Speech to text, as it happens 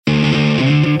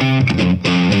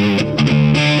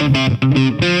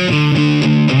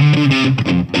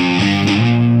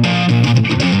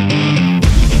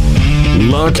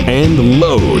lock, and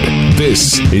load.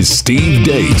 This is Steve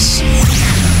Deace.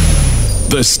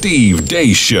 The Steve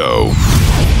Deace Show.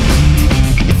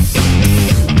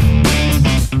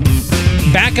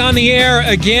 Back on the air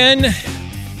again,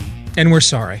 and we're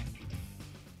sorry.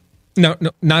 No,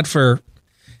 not for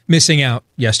missing out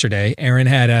yesterday. Aaron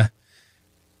had a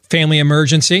family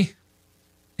emergency,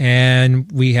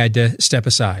 and we had to step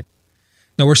aside.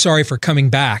 No, we're sorry for coming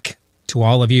back to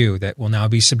all of you that will now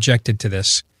be subjected to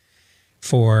this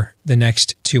for the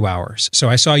next 2 hours. So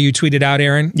I saw you tweeted out,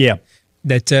 Aaron. Yeah.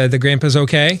 That the grandpa's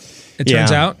okay, it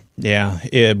turns out.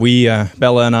 Yeah. We,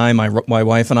 Bella and I, my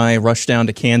wife and I, rushed down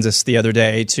to Kansas the other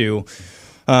day to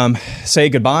say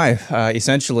goodbye,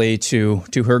 essentially, to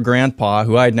her grandpa,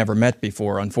 who I had never met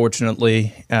before,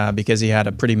 unfortunately, because he had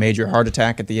a pretty major heart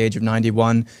attack at the age of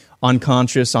 91,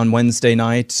 unconscious on Wednesday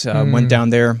night. Went down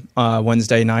there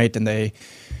Wednesday night, and they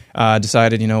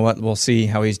decided, you know what, we'll see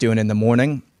how he's doing in the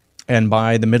morning. And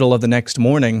by the middle of the next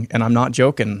morning, and I'm not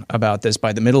joking about this,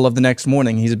 by the middle of the next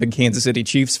morning, he's a big Kansas City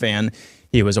Chiefs fan.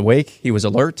 He was awake. He was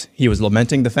alert. He was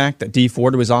lamenting the fact that Dee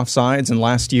Ford was offsides in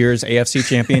last year's AFC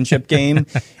Championship game.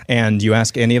 And you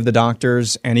ask any of the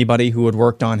doctors, anybody who had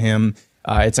worked on him,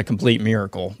 it's a complete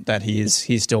miracle that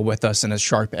he's still with us and as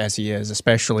sharp as he is,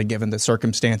 especially given the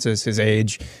circumstances, his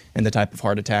age, and the type of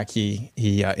heart attack he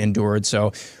endured.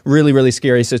 So really, really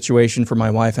scary situation for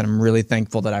my wife, and I'm really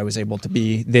thankful that I was able to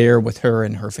be there with her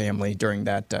and her family during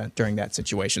that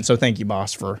situation. So thank you,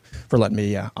 boss, for letting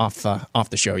me off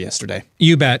the show yesterday.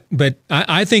 You bet. But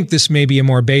I think this may be a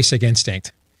more basic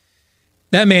instinct.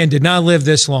 That man did not live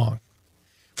this long.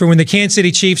 For when the Kansas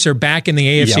City Chiefs are back in the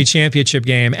AFC Championship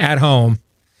game at home,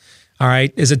 all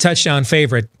right, is a touchdown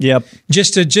favorite. Yep.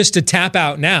 Just to tap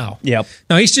out now. Yep.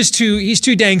 No, he's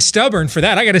too dang stubborn for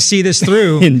that. I got to see this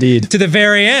through Indeed. To the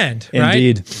very end, right?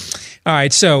 Indeed. All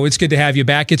right, so it's good to have you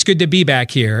back. It's good to be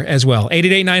back here as well.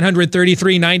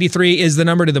 888-900-3393 is the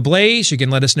number to the Blaze. You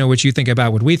can let us know what you think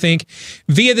about what we think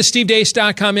via the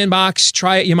stevedeace.com inbox.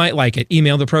 Try it. You might like it.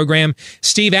 Email the program,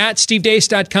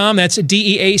 steve@stevedeace.com. That's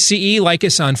DEACE. Like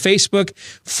us on Facebook.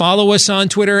 Follow us on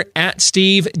Twitter,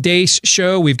 @Steve Deace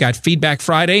Show. We've got Feedback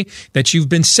Friday that you've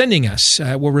been sending us.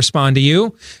 We'll respond to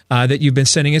you that you've been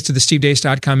sending us to the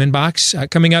stevedeace.com inbox.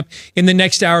 Coming up in the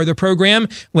next hour of the program,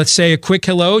 let's say a quick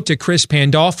hello to Chris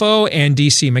Pandolfo and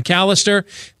DC McAllister.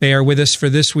 They are with us for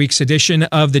this week's edition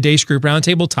of the Deace Group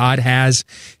Roundtable. Todd has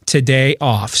today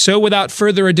off. So without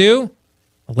further ado,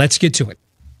 let's get to it.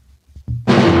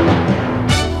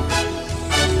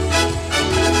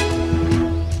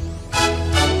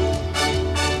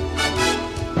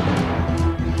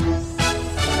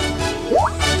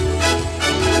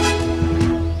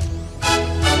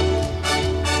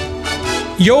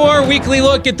 Your weekly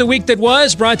look at the week that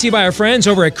was, brought to you by our friends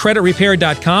over at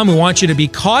creditrepair.com, who want you to be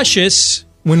cautious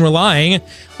when relying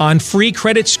on free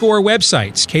credit score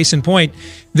websites. Case in point,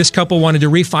 this couple wanted to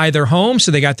refi their home,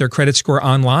 so they got their credit score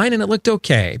online, and it looked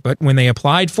okay. But when they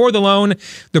applied for the loan,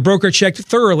 the broker checked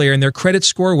thoroughly, and their credit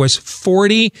score was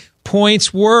 40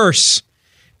 points worse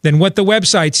than what the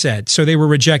website said, so they were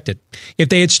rejected. If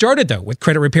they had started, though, with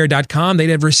creditrepair.com,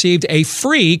 they'd have received a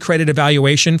free credit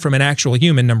evaluation from an actual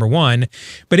human, number one.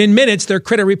 But in minutes, their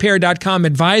creditrepair.com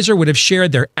advisor would have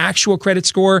shared their actual credit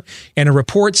score and a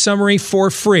report summary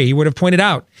for free. He would have pointed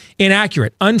out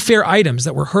inaccurate, unfair items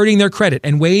that were hurting their credit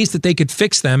and ways that they could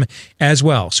fix them as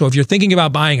well. So if you're thinking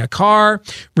about buying a car,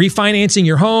 refinancing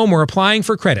your home, or applying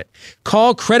for credit,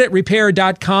 call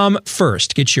creditrepair.com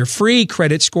first. Get your free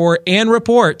credit score and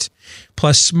report,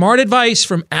 plus smart advice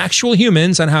from actual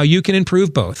humans on how you can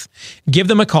improve both. Give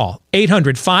them a call,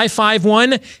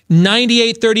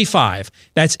 800-551-9835.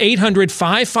 That's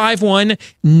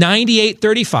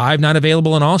 800-551-9835. Not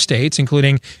available in all states,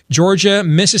 including Georgia,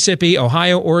 Mississippi,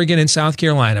 Ohio, Oregon, and South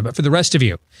Carolina. But for the rest of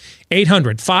you,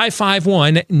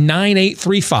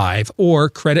 800-551-9835 or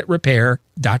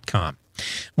creditrepair.com.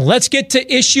 Let's get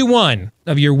to issue one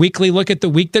of your weekly look at the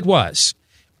week that was.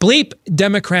 Bleep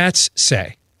Democrats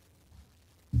say.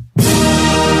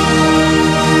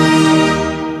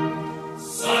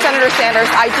 Senator Sanders,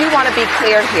 I do want to be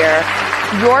clear here.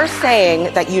 You're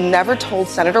saying that you never told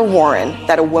Senator Warren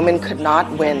that a woman could not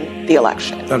win the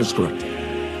election. That is correct.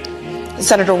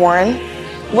 Senator Warren,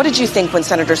 what did you think when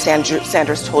Senator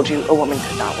Sanders told you a woman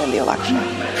could not win the election?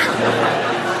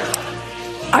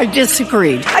 I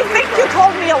disagreed. I think you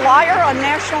called me a liar on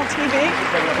national TV.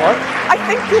 What? I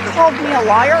think you called me a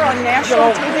liar on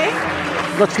national TV.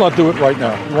 Let's not do it right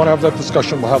now. You want to have that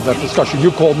discussion, we'll have that discussion.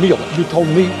 You called me. You told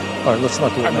me. All right, let's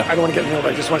not do it now. I don't want to get involved.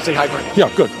 I just want to say hi, Bernie. Yeah,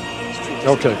 good.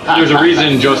 Okay. There's a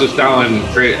reason Joseph Stalin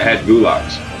had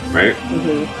gulags, right?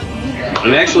 Mm-hmm.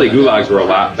 And actually, gulags were a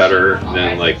lot better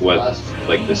than like what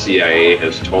like the CIA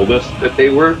has told us that they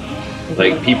were.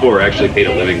 Like, people were actually paid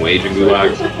a living wage in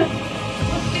gulags.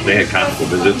 They had constant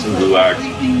visits in gulags.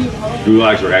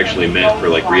 Gulags were actually meant for,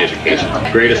 like, re-education. The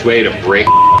greatest way to break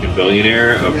a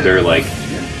billionaire of their, like,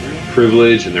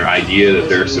 privilege and their idea that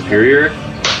they're superior,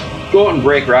 go out and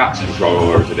break rocks for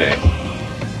 $12 a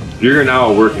day. You're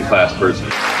now a working class person.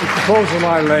 The proposal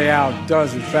I lay out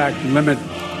does, in fact, limit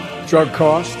drug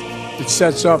cost. It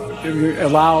sets up, it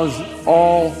allows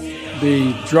all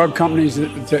the drug companies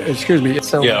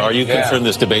to, are you concerned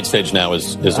this debate stage now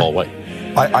is all white?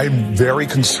 I'm very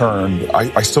concerned.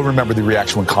 I still remember the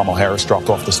reaction when Kamala Harris dropped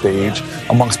off the stage.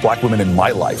 Amongst black women in my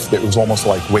life, it was almost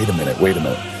like, wait a minute.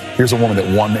 Here's a woman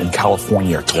that won in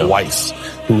California twice,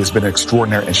 who has been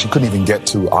extraordinary, and she couldn't even get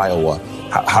to Iowa.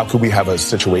 How could we have a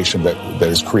situation that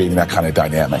is creating that kind of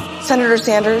dynamic? Senator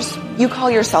Sanders, you call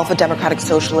yourself a Democratic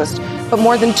socialist, but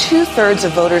more than 2/3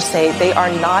 of voters say they are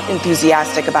not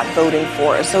enthusiastic about voting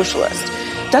for a socialist.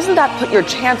 Doesn't that put your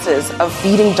chances of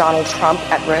beating Donald Trump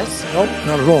at risk? Nope,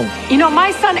 not at all. You know,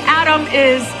 my son Adam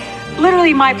is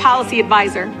literally my policy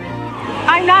advisor.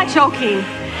 I'm not joking.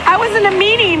 I was in a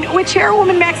meeting with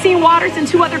Chairwoman Maxine Waters and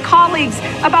 2 other colleagues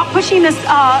about pushing this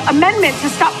amendment to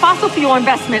stop fossil fuel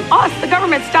investment. Us, the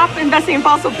government, stop investing in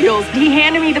fossil fuels. He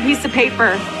handed me the piece of paper.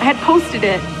 I had posted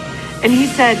it. And he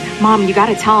said, Mom, you got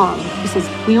to tell him. He says,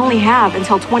 we only have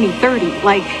until 2030.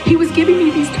 Like, he was giving me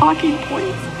these talking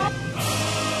points.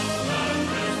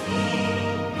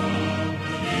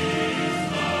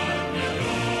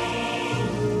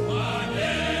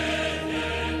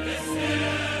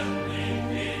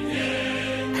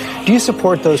 Do you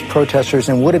support those protesters,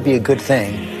 and would it be a good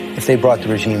thing if they brought the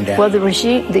regime down? Well, the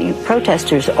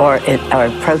protesters are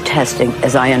protesting,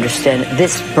 as I understand it,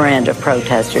 this brand of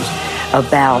protesters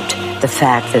about the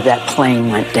fact that plane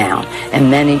went down,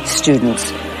 and many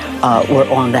students were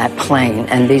on that plane,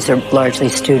 and these are largely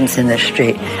students in the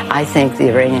street. I think the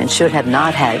Iranians should have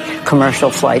not had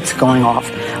commercial flights going off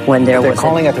when there was... They're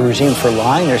calling out the regime for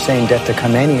lying. They're saying death to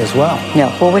Khamenei as well. No,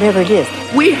 well, whatever it is.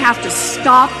 We have to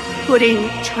stop putting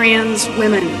trans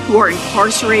women who are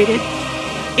incarcerated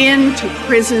into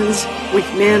prisons with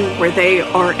men where they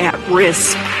are at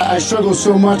risk. I struggle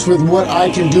so much with what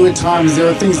I can do at times. There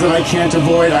are things that I can't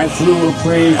avoid. I flew a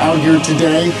plane out here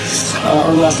today,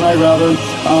 or last night rather,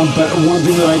 but one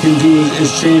thing that I can do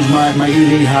is change my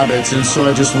eating habits, and so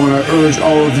I just want to urge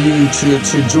all of you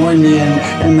to join me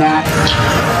in that.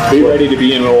 Be ready to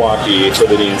be in Milwaukee for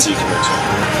the DNC convention.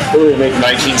 We're going to make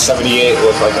 1978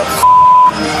 look like a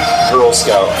Girl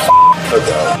Scout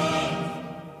cookout.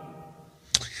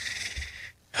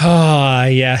 Ah,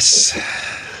 yes.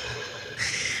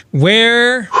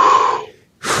 Where,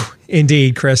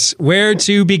 indeed, Chris, where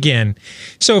to begin?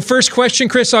 So first question,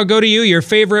 Chris, I'll go to you. Your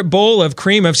favorite bowl of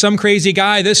cream of some crazy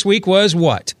guy this week was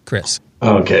what, Chris?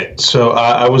 Okay, so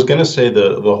I was going to say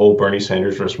the whole Bernie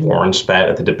Sanders versus Warren spat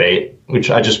at the debate, which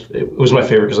it was my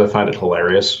favorite because I find it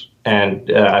hilarious,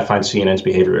 and I find CNN's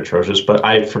behavior atrocious, but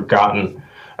I'd forgotten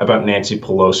about Nancy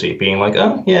Pelosi being like,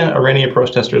 oh, yeah, Iranian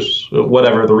protesters,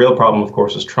 whatever. The real problem, of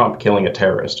course, is Trump killing a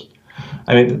terrorist.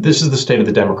 I mean, this is the state of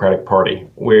the Democratic Party,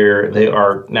 where they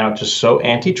are now just so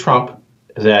anti-Trump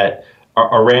that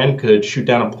Iran could shoot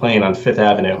down a plane on Fifth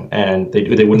Avenue and they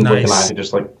wouldn't blink an eye. They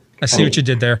just I see what you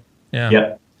did there. Yeah.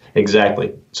 Yeah,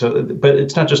 exactly. So, but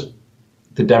it's not just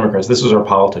the Democrats. This is our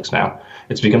politics now.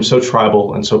 It's become so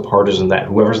tribal and so partisan that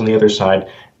whoever's on the other side,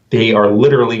 they are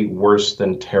literally worse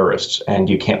than terrorists, and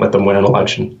you can't let them win an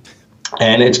election.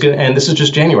 And it's good. And this is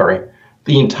just January.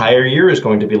 The entire year is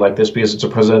going to be like this because it's a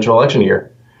presidential election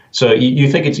year. So you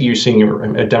think you're seeing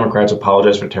Democrats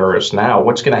apologize for terrorists now.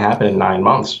 What's going to happen in 9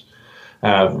 months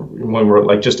when we're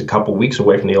like just a couple weeks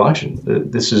away from the election?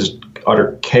 This is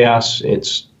utter chaos.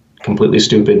 It's completely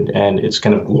stupid, and it's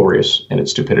kind of glorious in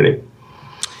its stupidity.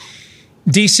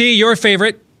 DC, your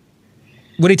favorite?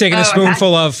 What are you taking a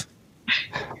spoonful of?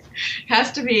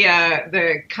 Has to be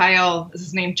the Kyle, is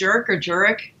his name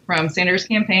Jurek from Sanders'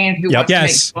 campaign, who wants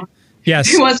to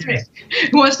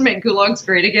make gulags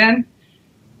great again.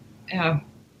 I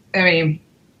mean,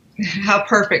 how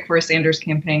perfect for a Sanders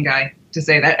campaign guy to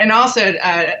say that. And also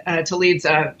Tlaib's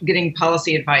getting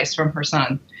policy advice from her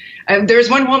son. There's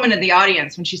one woman in the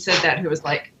audience when she said that who was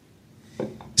like,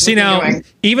 see now,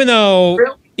 even though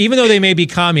they may be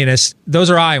communists, those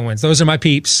are Iowans. Those are my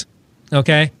peeps.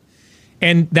 Okay.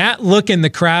 And that look in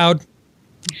the crowd,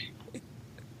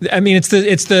 I mean, it's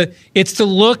the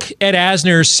look at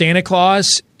Asner's Santa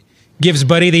Claus gives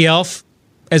Buddy the Elf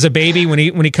as a baby when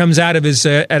he comes out of his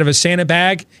Santa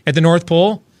bag at the North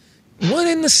Pole. What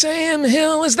in the Sam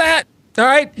Hill is that? All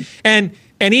right, and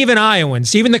even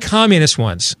Iowans, even the communist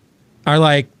ones, are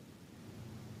like,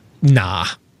 Nah,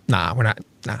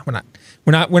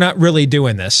 we're not really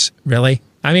doing this, really.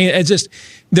 I mean, it's just,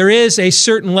 there is a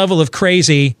certain level of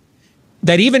crazy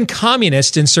that even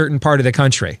communists in certain part of the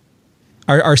country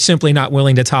are simply not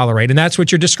willing to tolerate. And that's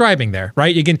what you're describing there,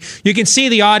 right? You can see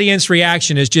the audience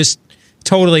reaction is just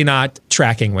totally not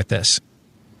tracking with this.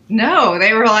 No,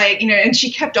 they were like, and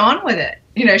she kept on with it.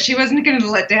 She wasn't going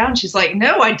to let down. She's like,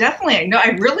 no, I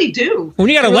really do. When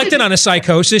you got elected on a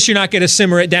psychosis, you're not going to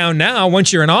simmer it down now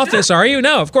once you're in office, are you?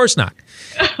 No, of course not.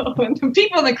 And the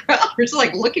people in the crowd were just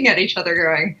like looking at each other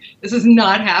going, this is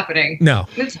not happening. No,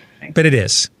 but it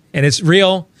is. And it's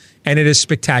real. And it is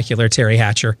spectacular, Terry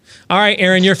Hatcher. All right,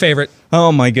 Aaron, your favorite.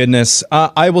 Oh, my goodness.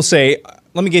 I will say,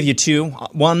 let me give you two.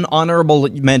 One honorable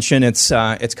mention, it's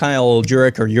Kyle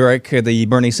Jurek, the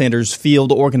Bernie Sanders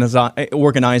field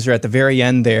organizer at the very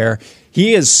end there.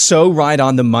 He is so right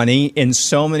on the money in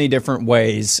so many different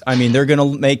ways. I mean, they're going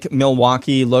to make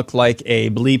Milwaukee look like a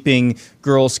bleeping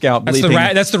Girl Scout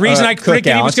bleeping That's the reason I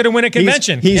predicted he was going to win a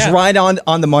convention. He's right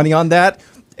on the money on that.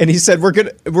 And he said, we're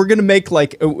gonna make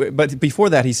but before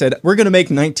that he said, we're gonna make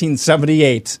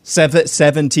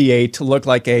 1978 look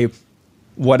like a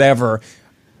whatever.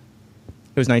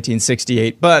 It was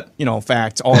 1968, but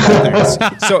facts, all about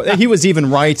things. So he was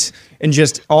even right in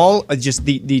just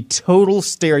the total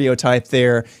stereotype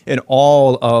there in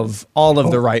all of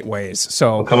the right ways.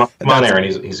 So come on, Aaron.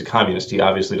 He's a communist. He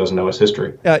obviously doesn't know his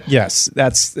history. Yes,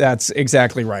 that's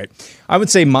exactly right. I would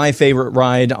say my favorite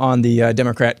ride on the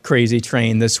Democrat crazy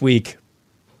train this week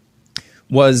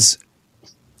was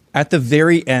at the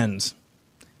very end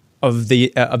of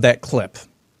that clip,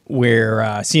 where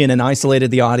CNN isolated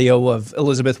the audio of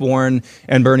Elizabeth Warren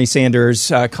and Bernie Sanders'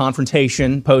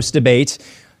 confrontation post-debate.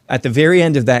 At the very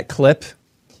end of that clip,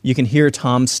 you can hear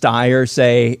Tom Steyer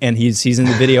say, and he's in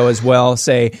the video as well,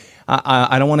 say,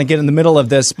 I don't want to get in the middle of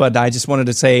this, but I just wanted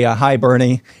to say, hi,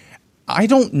 Bernie. I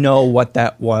don't know what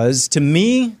that was. To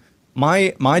me,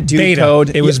 my dude beta.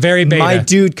 Code... It was very beta.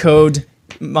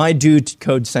 My dude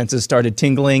code senses started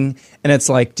tingling, and it's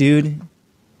like, dude,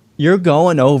 you're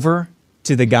going over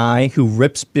to the guy who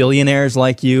rips billionaires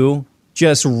like you,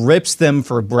 just rips them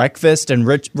for breakfast and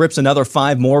rips another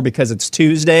 5 more because it's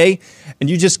Tuesday, and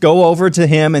you just go over to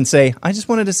him and say, I just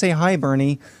wanted to say hi,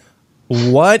 Bernie.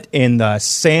 What in the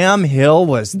Sam Hill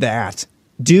was that?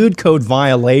 Dude code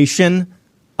violation.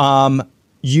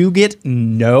 You get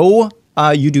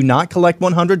you do not collect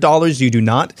 $100. You do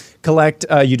not collect,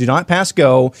 you do not pass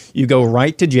go. You go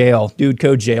right to jail, dude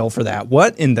code jail for that.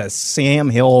 What in the Sam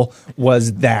Hill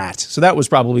was that? So that was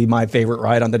probably my favorite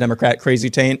ride on the Democrat crazy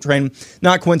train.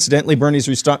 Not coincidentally, Bernie's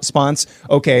response,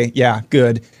 okay, yeah,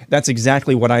 good. That's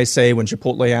exactly what I say when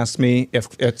Chipotle asks me if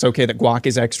it's okay that guac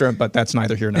is extra, but that's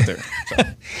neither here nor there. So.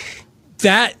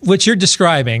 That, what you're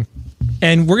describing,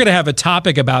 and we're going to have a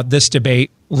topic about this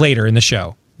debate later in the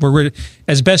show, where we're,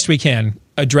 as best we can,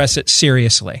 address it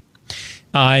seriously,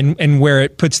 and where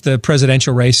it puts the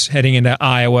presidential race heading into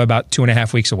Iowa about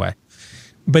 2.5 weeks away.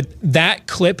 But that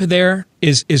clip there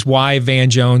is why Van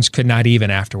Jones could not even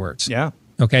afterwards. Yeah.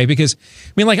 Okay? Because,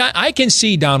 I can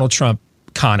see Donald Trump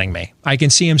conning me. I can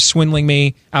see him swindling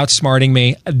me, outsmarting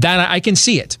me. That I can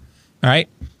see it. All right?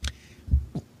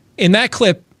 In that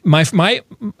clip, how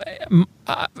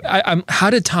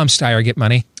did Tom Steyer get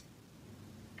money?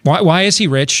 Why is he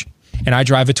rich and I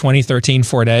drive a 2013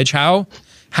 Ford Edge? How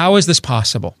is this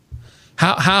possible?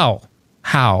 How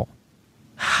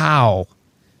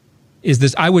is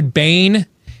this? I would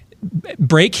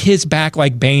break his back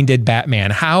like Bane did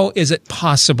Batman. How is it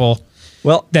possible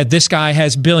that this guy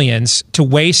has billions to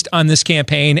waste on this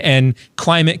campaign and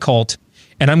climate cult,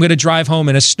 and I'm going to drive home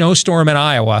in a snowstorm in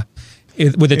Iowa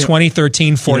with a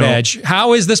 2013 Ford Edge?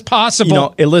 How is this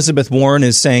possible? Elizabeth Warren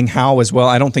is saying how as well.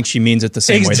 I don't think she means it the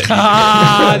same way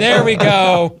that there we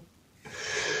go.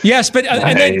 Yes, but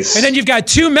nice. and then you've got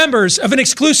 2 members of an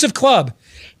exclusive club.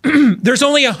 There's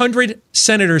only 100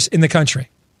 senators in the country.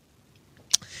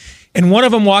 And one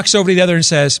of them walks over to the other and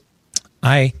says,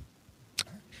 pardon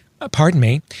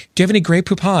me, do you have any Grey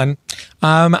Poupon?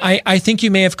 I think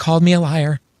you may have called me a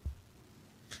liar.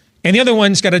 And the other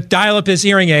one's got to dial up his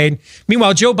hearing aid.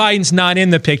 Meanwhile, Joe Biden's not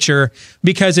in the picture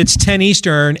because it's 10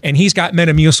 Eastern and he's got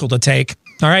Metamucil to take.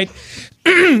 All right.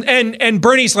 and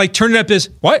Bernie's like turning up his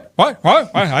what?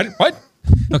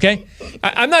 Okay.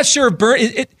 I'm not sure if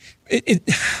Bernie,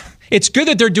 it's good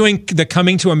that they're doing the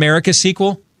Coming to America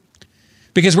sequel,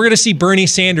 because we're going to see Bernie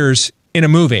Sanders in a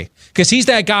movie, because he's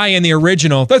that guy in the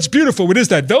original. That's beautiful. What is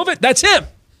that? Velvet? That's him.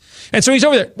 And so he's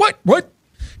over there. What?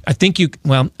 I think you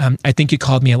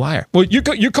called me a liar. Well,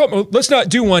 you called, let's not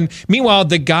do one. Meanwhile,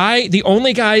 the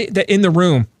only guy that in the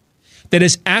room that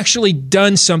has actually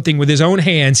done something with his own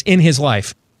hands in his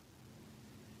life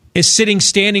is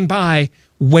standing by,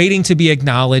 waiting to be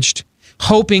acknowledged,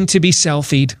 hoping to be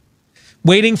selfied,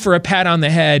 waiting for a pat on the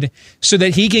head so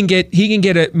that he can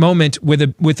get a moment with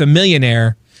a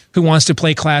millionaire who wants to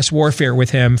play class warfare with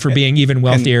him for being even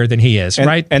wealthier than he is,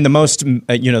 right? And the most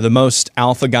the most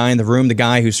alpha guy in the room, the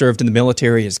guy who served in the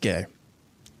military, is gay.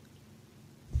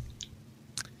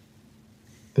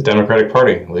 The Democratic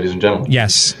Party, ladies and gentlemen.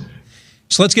 Yes.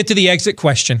 So let's get to the exit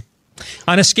question.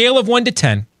 On a scale of 1 to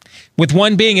 10, with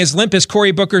 1 being as limp as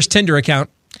Cory Booker's Tinder account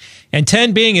and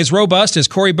 10 being as robust as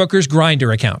Cory Booker's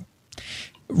Grindr account,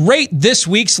 rate this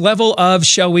week's level of,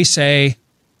 shall we say,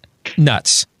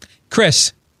 nuts.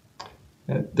 Chris.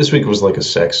 This week was like a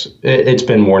 6. It's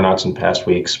been more nuts in past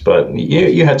weeks, but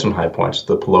you had some high points.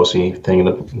 The Pelosi thing,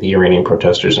 the Iranian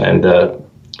protesters, and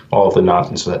all of the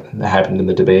nonsense that happened in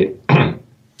the debate.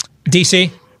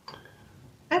 DC?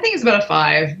 I think it's about a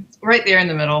 5. Right there in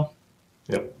the middle.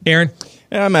 Yep. Aaron?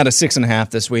 Yeah, I'm at a 6.5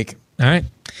 this week. All right.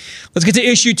 Let's get to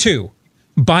issue 2.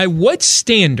 By what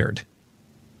standard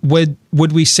would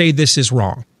we say this is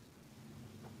wrong?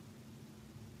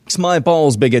 My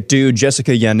balls bigot dude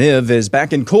Jessica Yaniv is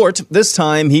back in court. This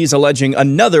time he's alleging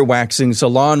another waxing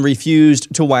salon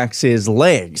refused to wax his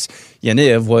legs.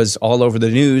 Yaniv was all over the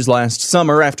news last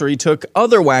summer after he took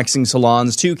other waxing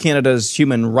salons to Canada's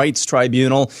Human Rights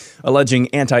Tribunal,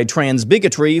 alleging anti-trans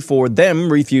bigotry for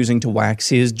them refusing to wax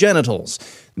his genitals.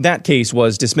 That case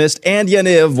was dismissed, and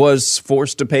Yaniv was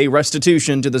forced to pay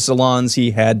restitution to the salons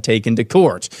he had taken to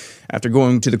court. After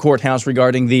going to the courthouse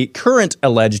regarding the current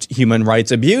alleged human rights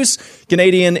abuse,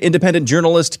 Canadian independent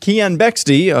journalist Kian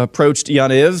Bexty approached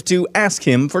Yaniv to ask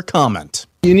him for comment.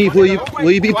 Yaniv,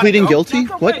 will you be pleading guilty?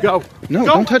 What? Go. No,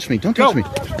 go. Don't touch me. Don't touch me.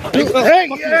 Hey!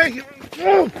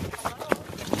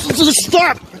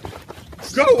 Stop!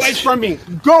 Go away from me.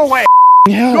 Go away.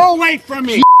 Yeah. Go away from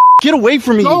me. Get away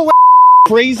from me. Go away.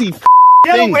 Crazy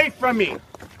Get thing. away from me.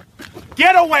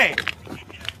 Get away.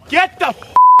 Get the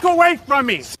away from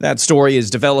me. That story is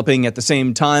developing at the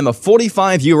same time a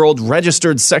 45-year-old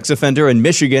registered sex offender in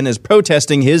Michigan is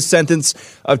protesting his sentence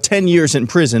of 10 years in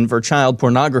prison for child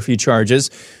pornography charges.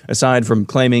 Aside from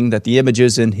claiming that the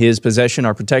images in his possession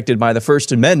are protected by the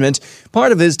First Amendment,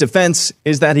 part of his defense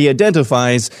is that he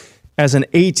identifies as an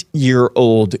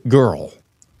 8-year-old girl.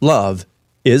 Love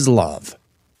is love.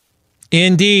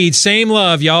 Indeed. Same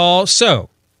love, y'all. So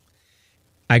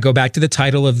I go back to the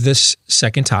title of this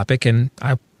second topic and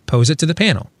I pose it to the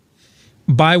panel.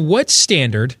 By what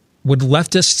standard would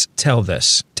leftists tell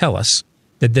us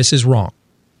that this is wrong?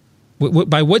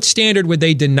 By what standard would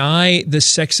they deny the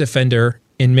sex offender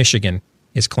in Michigan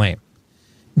his claim?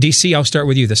 DC, I'll start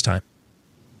with you this time.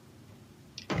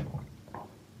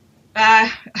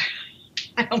 I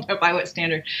don't know by what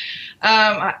standard.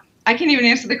 I can't even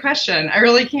answer the question. I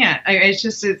really can't. It's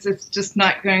just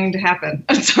not going to happen.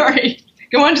 I'm sorry.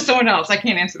 Go on to someone else. I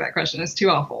can't answer that question. It's too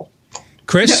awful.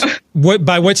 Chris,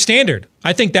 by what standard?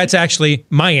 I think that's actually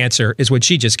my answer is what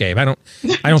she just gave. I don't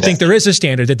think there is a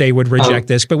standard that they would reject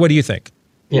this, but what do you think?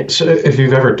 Yeah, so if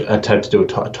you've ever attempted to do a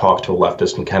talk to a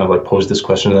leftist and kind of like pose this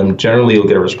question to them, generally you'll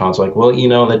get a response like, well,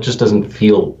 that just doesn't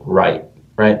feel right.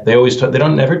 Right? They always they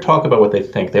don't never talk about what they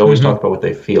think. They always talk about what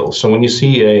they feel. So when you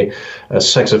see a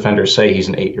sex offender say he's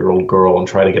an 8-year-old girl and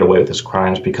try to get away with his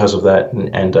crimes because of that,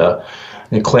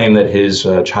 and claim that his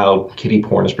child kiddie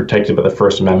porn is protected by the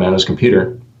First Amendment on his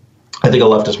computer, I think a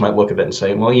leftist might look at that and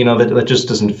say, well, that just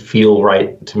doesn't feel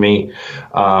right to me.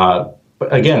 But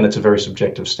again, that's a very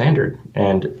subjective standard,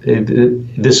 and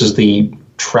this is the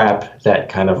trap that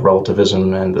kind of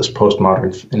relativism and this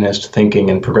postmodernist thinking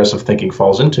and progressive thinking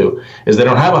falls into, is they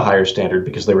don't have a higher standard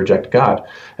because they reject God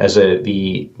as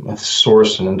the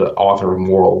source and the author of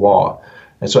moral law.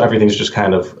 And so everything's just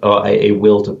kind of a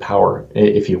will to power,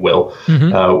 if you will.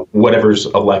 Whatever's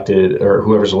elected or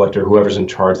whoever's in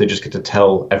charge, they just get to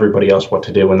tell everybody else what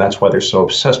to do. And that's why they're so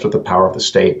obsessed with the power of the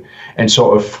state and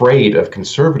so afraid of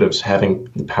conservatives having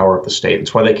the power of the state.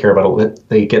 That's why they care about it.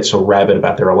 They get so rabid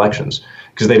about their elections,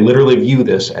 because they literally view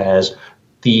this as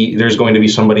there's going to be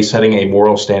somebody setting a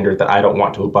moral standard that I don't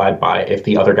want to abide by if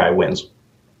the other guy wins.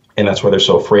 And that's why they're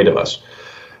so afraid of us.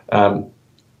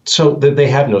 So they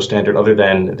have no standard other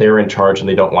than they're in charge and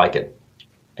they don't like it.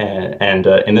 And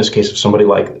in this case, if somebody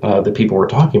like the people we're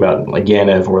talking about, like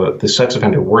Yaniv or the sex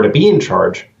offender, were to be in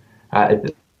charge,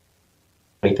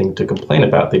 anything to complain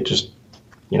about. They just,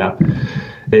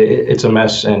 it's a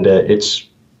mess, and it's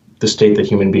the state that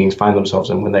human beings find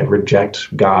themselves in when they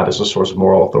reject God as a source of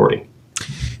moral authority.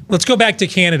 Let's go back to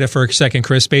Canada for a second,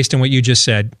 Chris, based on what you just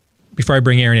said, before I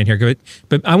bring Aaron in here.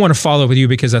 But I want to follow with you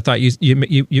because I thought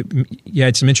you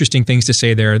had some interesting things to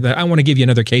say there that I want to give you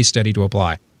another case study to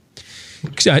apply.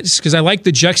 because I like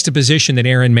the juxtaposition that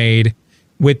Aaron made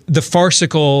with the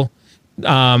farcical,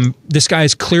 this guy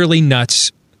is clearly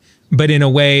nuts, but in a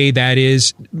way that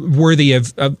is worthy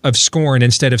of scorn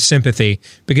instead of sympathy,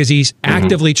 because he's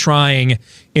actively trying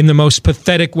in the most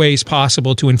pathetic ways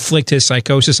possible to inflict his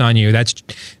psychosis on you. That's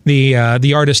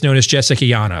the artist known as Jessica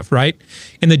Yanov, right?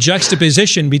 And the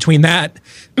juxtaposition between that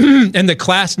and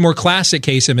the more classic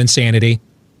case of insanity,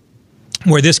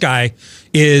 where this guy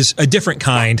is a different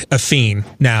kind of fiend.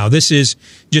 Now, this is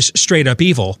just straight up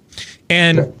evil.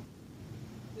 And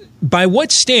by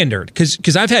what standard?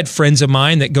 Because I've had friends of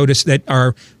mine that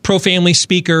are pro-family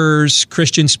speakers,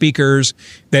 Christian speakers,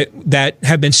 that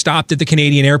have been stopped at the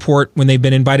Canadian airport when they've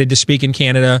been invited to speak in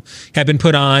Canada, have been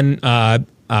put on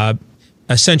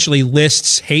essentially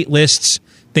hate lists,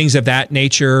 things of that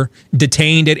nature,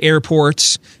 detained at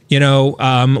airports,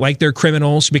 like they're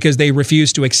criminals because they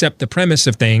refuse to accept the premise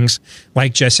of things,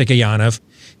 like Jessica Yanov.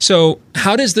 So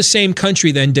how does the same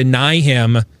country then deny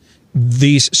him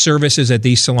these services at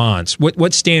these salons?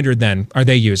 What standard then are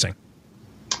they using?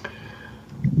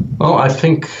 Well, I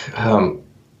think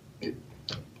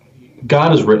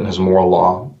God has written his moral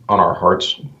law on our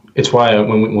hearts. It's why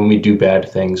when we do bad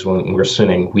things, when we're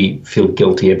sinning, we feel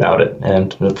guilty about it.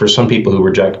 And for some people who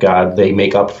reject God, they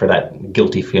make up for that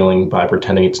guilty feeling by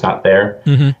pretending it's not there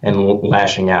and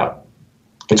lashing out.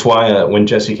 It's why when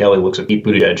Jesse Kelly looks at Pete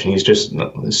Buttigieg and he's just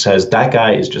says that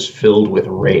guy is just filled with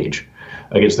rage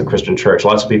against the Christian church.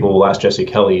 Lots of people will ask Jesse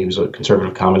Kelly, who's a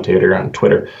conservative commentator on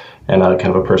Twitter and kind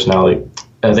of a personality,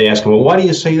 they ask him, well, why do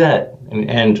you say that?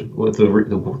 And with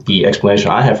the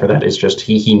explanation I have for that is just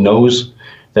he knows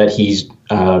that he's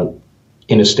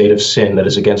in a state of sin that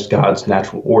is against God's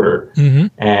natural order,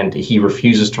 and he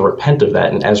refuses to repent of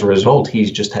that. And as a result,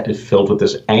 he's just filled with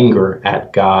this anger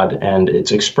at God, and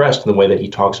it's expressed in the way that he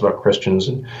talks about Christians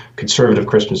and conservative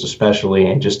Christians especially,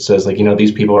 and just says, like,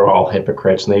 these people are all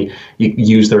hypocrites, and they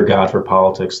use their God for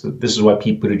politics. This is why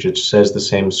Pete Buttigieg says the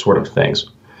same sort of things.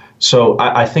 So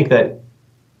I think that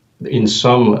in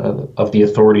some of the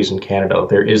authorities in Canada,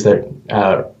 there is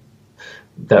that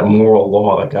moral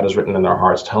law that God has written in their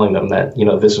hearts, telling them that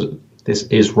this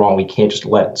is wrong. We can't just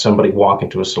let somebody walk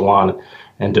into a salon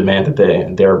and demand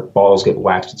that their balls get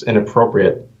waxed. It's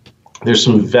inappropriate. There's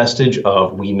some vestige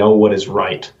of we know what is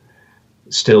right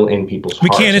still in people's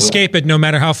hearts. We can't escape it no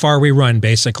matter how far we run,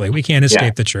 basically. We can't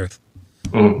escape the truth.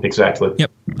 Exactly.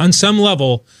 Yep. On some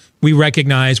level, we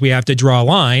recognize we have to draw a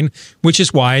line, which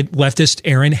is why leftist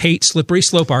Aaron hates slippery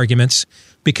slope arguments,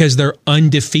 because they're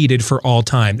undefeated for all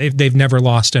time. They've never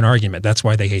lost an argument. That's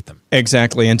why they hate them.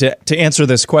 Exactly. And to answer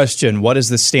this question, what is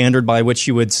the standard by which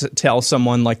you would tell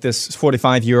someone like this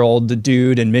 45-year-old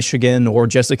dude in Michigan or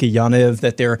Jessica Yanov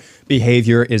that their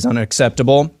behavior is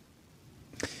unacceptable?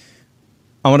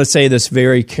 I want to say this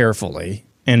very carefully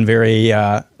and very,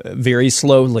 very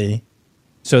slowly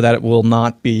so that it will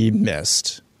not be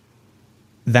missed.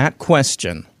 That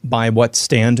question, by what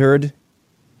standard,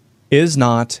 is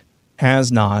not,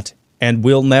 has not, and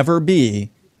will never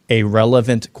be a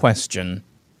relevant question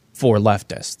for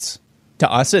leftists.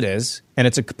 To us it is, and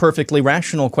it's a perfectly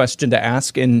rational question to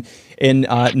ask in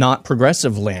not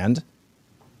progressive land,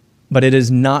 but it is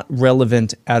not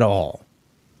relevant at all.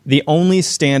 The only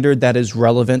standard that is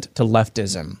relevant to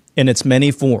leftism in its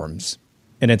many forms,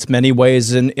 in its many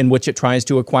ways in which it tries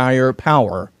to acquire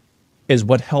power, is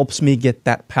what helps me get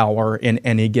that power in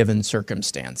any given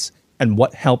circumstance, and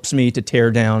what helps me to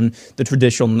tear down the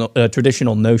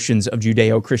traditional notions of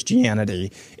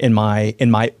Judeo-Christianity in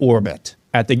my orbit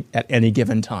at any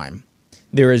given time.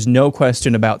 There is no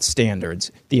question about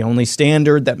standards. The only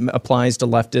standard that applies to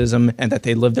leftism and that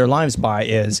they live their lives by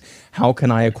is, how can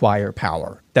I acquire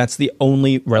power? That's the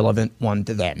only relevant one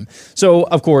to them. So,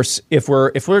 of course, if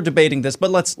we're debating this,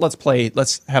 but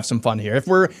let's have some fun here. If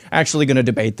we're actually going to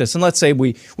debate this, and let's say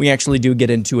we actually do get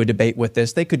into a debate with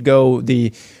this, they could go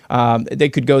the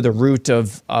route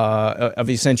of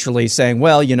essentially saying,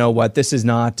 well, you know what, this is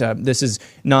not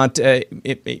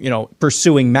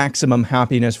pursuing maximum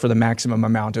happiness for the maximum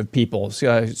amount of people,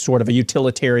 sort of a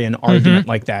utilitarian argument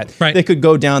like that. Right. They could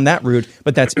go down that route,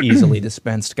 but that's easily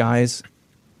dispensed, guys.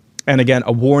 And again,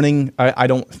 a warning,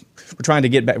 we're trying to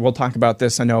get back, we'll talk about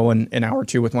this, I know, in an hour or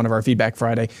two with one of our Feedback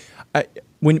Friday.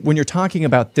 When you're talking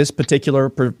about this particular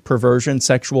perversion,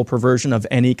 sexual perversion of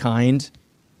any kind,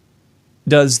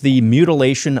 does the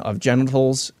mutilation of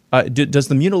genitals,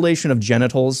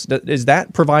 is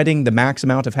that providing the max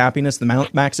amount of happiness, the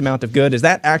max amount of good? Is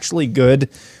that actually good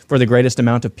for the greatest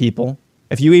amount of people?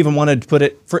 If you even wanted to put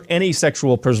it for any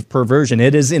sexual perversion,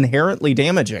 it is inherently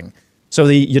damaging. So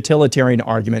the utilitarian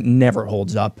argument never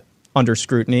holds up under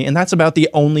scrutiny, and that's about the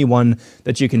only one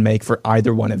that you can make for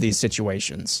either one of these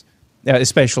situations,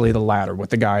 especially the latter with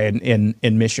the guy in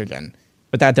Michigan.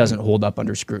 But that doesn't hold up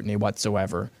under scrutiny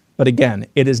whatsoever. But again,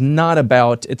 it's not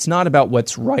about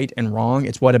what's right and wrong.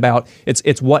 It's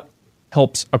what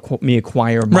helps me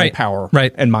acquire my power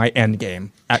and my end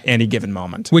game at any given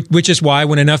moment. Which is why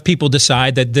when enough people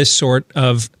decide that this sort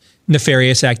of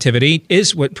nefarious activity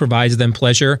is what provides them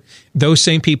pleasure, those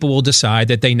same people will decide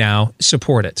that they now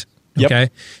support it. Okay,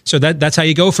 so that's how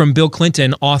you go from Bill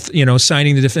Clinton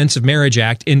signing the Defense of Marriage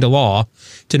Act into law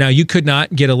to now you could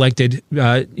not get elected,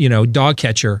 dog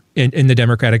catcher in the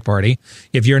Democratic Party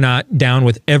if you're not down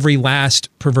with every last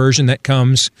perversion that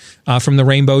comes from the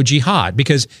rainbow jihad.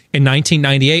 Because in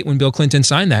 1998, when Bill Clinton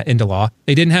signed that into law,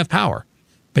 they didn't have power.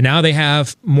 But now they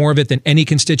have more of it than any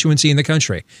constituency in the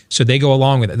country. So they go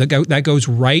along with it. That goes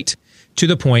right to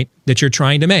the point that you're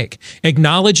trying to make.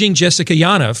 Acknowledging Jessica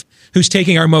Yanoff, who's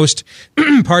taking who's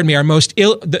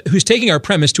taking our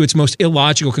premise to its most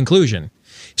illogical conclusion.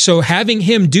 So having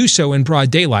him do so in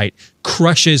broad daylight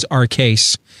crushes our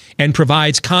case and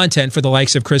provides content for the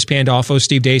likes of Chris Pandolfo,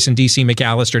 Steve Deace, and DC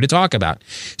McAllister to talk about.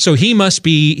 So he must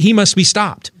be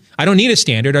stopped. I don't need a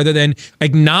standard other than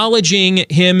acknowledging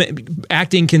him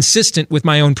acting consistent with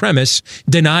my own premise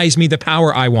denies me the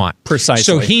power I want. Precisely.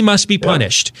 So he must be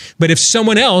punished. But if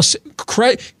someone else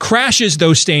crashes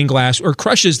those stained glass or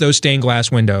crushes those stained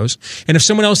glass windows, and if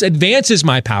someone else advances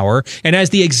my power and has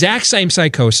the exact same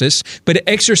psychosis, but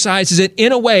exercises it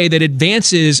in a way that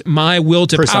advances my will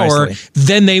to power,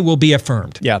 then they will be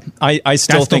affirmed. Yeah, I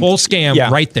still That's think the whole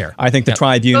scam right there. I think the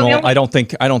tribunal. I don't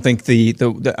think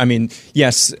the. I mean,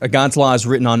 yes. God's law is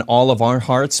written on all of our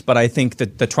hearts, but I think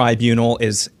that the tribunal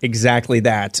is exactly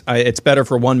that. It's better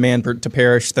for one man to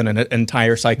perish than an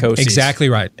entire psychosis. Exactly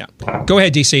right. Yeah. Go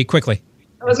ahead, DC, quickly.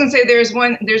 I was going to say there's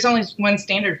only one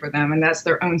standard for them, and that's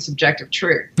their own subjective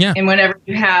truth. Yeah. And whenever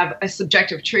you have a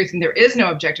subjective truth and there is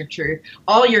no objective truth,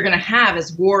 all you're going to have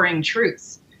is warring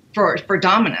truths for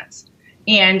dominance.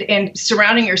 And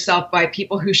surrounding yourself by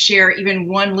people who share even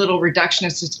one little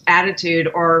reductionist attitude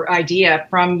or idea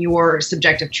from your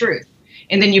subjective truth.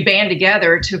 And then you band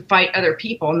together to fight other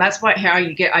people. And that's how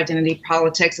you get identity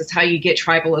politics. It's how you get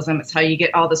tribalism. It's how you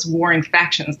get all this warring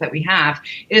factions that we have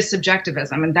is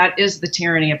subjectivism. And that is the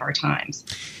tyranny of our times.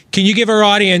 Can you give our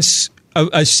audience a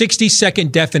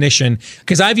 60-second definition?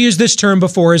 Because I've used this term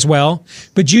before as well,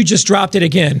 but you just dropped it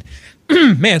again.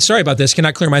 Man, sorry about this.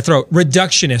 Cannot clear my throat.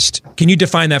 Reductionist. Can you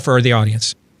define that for the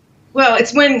audience? Well,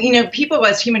 it's when, people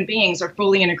as human beings are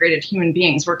fully integrated human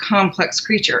beings. We're complex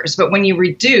creatures. But when you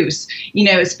reduce,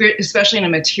 especially in a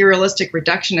materialistic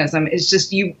reductionism, it's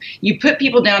just you put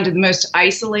people down to the most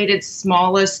isolated,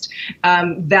 smallest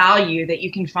value that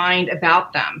you can find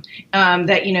about them.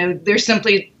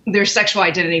 Their sexual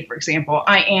identity, for example.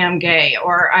 I am gay,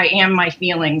 or I am my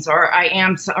feelings, or I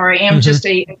am just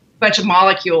a bunch of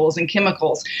molecules and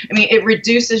chemicals. I mean, it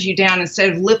reduces you down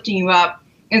instead of lifting you up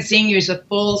and seeing you as a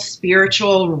full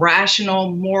spiritual,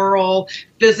 rational, moral,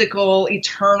 physical,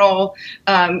 eternal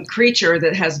creature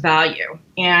that has value.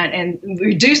 And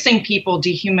reducing people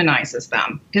dehumanizes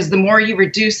them, because the more you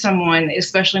reduce someone,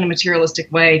 especially in a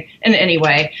materialistic way, in any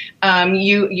way,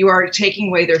 you are taking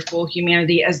away their full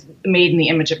humanity as made in the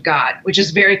image of God, which is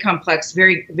very complex,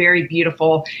 very, very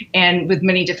beautiful, and with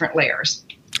many different layers.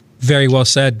 Very well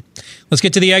said. Let's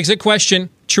get to the exit question.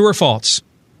 True or false?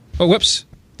 Oh, whoops.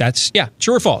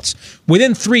 True or false?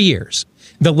 Within 3 years,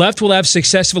 the left will have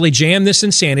successfully jammed this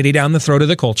insanity down the throat of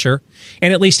the culture,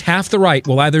 and at least half the right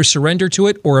will either surrender to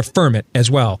it or affirm it as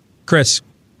well. Chris?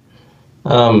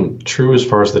 True as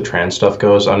far as the trans stuff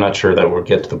goes. I'm not sure that we'll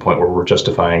get to the point where we're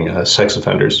justifying sex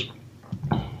offenders.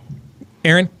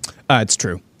 Aaron? It's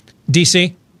true.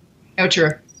 DC? Oh, true.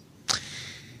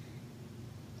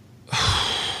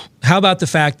 How about the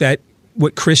fact that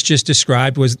what Chris just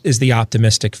described is the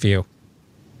optimistic view?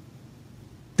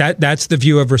 That's the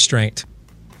view of restraint.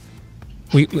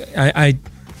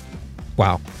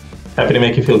 Wow. Happy to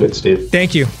make you feel good, Steve.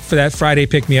 Thank you for that Friday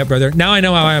pick me up, brother. Now I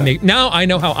know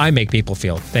how I make people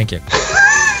feel. Thank you.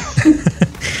 All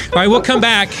right, we'll come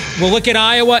back. We'll look at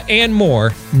Iowa and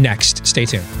more next. Stay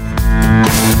tuned.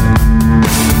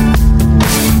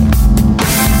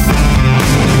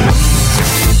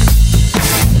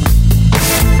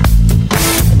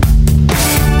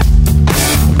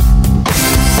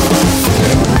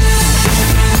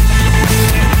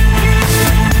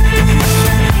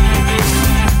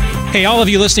 Hey, all of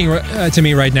you listening to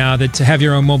me right now that have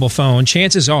your own mobile phone,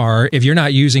 chances are, if you're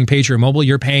not using Patriot Mobile,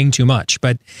 you're paying too much.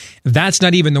 But that's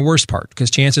not even the worst part,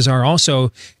 because chances are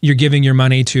also you're giving your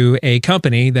money to a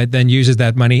company that then uses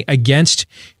that money against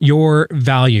your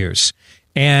values.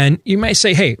 And you might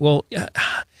say, hey, well,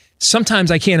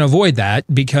 sometimes I can't avoid that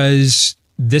because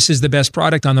this is the best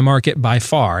product on the market by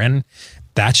far. And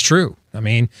that's true. I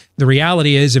mean, the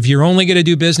reality is if you're only going to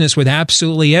do business with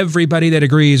absolutely everybody that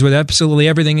agrees with absolutely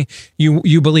everything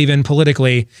you believe in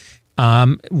politically,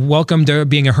 welcome to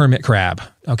being a hermit crab.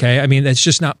 Okay. I mean, that's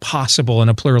just not possible in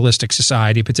a pluralistic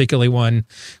society, particularly one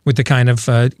with the kind of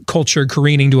culture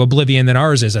careening to oblivion that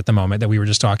ours is at the moment that we were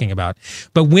just talking about.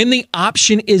 But when the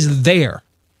option is there,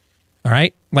 all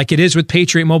right, like it is with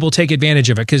Patriot Mobile, take advantage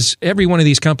of it because every one of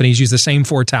these companies use the same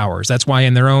 4 towers. That's why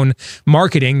in their own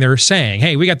marketing, they're saying,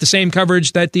 hey, we got the same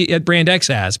coverage that Brand X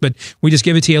has, but we just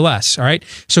give it to you less. All right.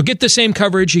 So get the same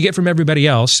coverage you get from everybody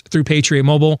else through Patriot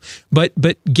Mobile, but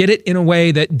get it in a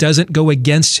way that doesn't go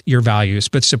against your values,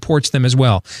 but supports them as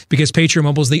well. Because Patriot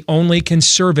Mobile is the only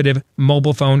conservative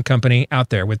mobile phone company out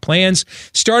there with plans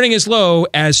starting as low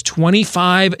as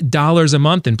 $25 a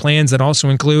month and plans that also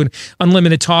include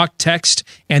unlimited talk, text,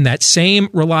 and that same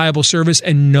reliable service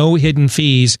and no hidden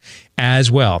fees as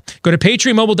well. Go to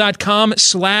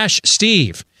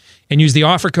patriotmobile.com/Steve and use the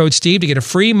offer code Steve to get a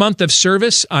free month of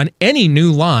service on any new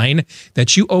line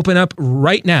that you open up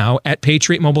right now at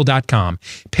patriotmobile.com.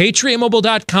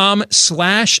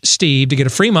 patriotmobile.com/Steve to get a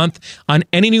free month on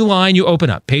any new line you open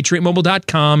up.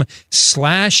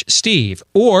 patriotmobile.com/Steve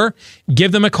or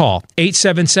give them a call.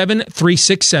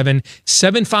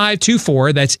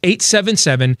 877-367-7524. That's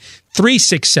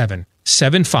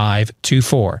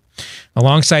 877-367-7524.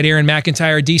 Alongside Aaron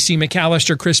McIntyre, DC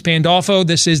McAllister, Chris Pandolfo,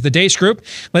 this is the Deace Group.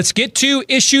 Let's get to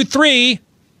issue 3,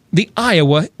 the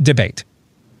Iowa debate.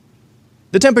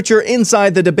 The temperature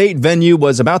inside the debate venue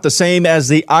was about the same as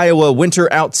the Iowa winter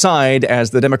outside as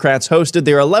the Democrats hosted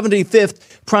their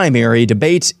 11th primary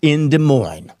debate in Des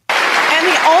Moines. And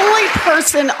the only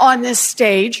person on this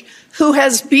stage who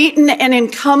has beaten an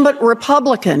incumbent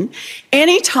Republican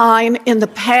any time in the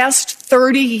past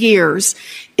 30 years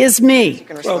is me.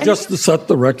 Well, just to set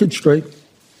the record straight,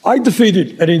 I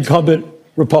defeated an incumbent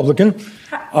Republican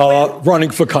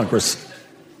running for Congress.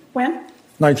 When?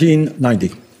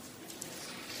 1990.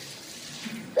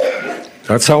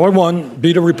 That's how I won,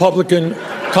 beat a Republican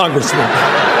congressman.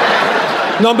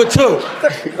 Number 2,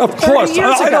 of course,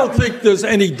 I don't think there's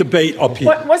any debate up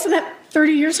here. Wasn't it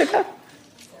 30 years ago?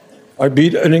 I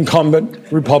beat an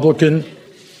incumbent Republican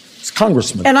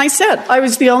congressman. And I said I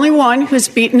was the only one who's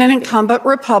beaten an incumbent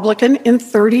Republican in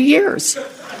 30 years.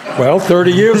 Well,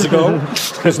 30 years ago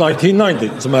is 1990,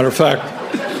 as a matter of fact.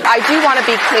 I do want to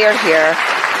be clear here.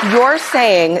 You're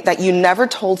saying that you never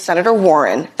told Senator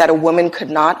Warren that a woman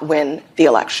could not win the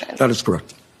election. That is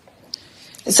correct.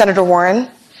 Senator Warren,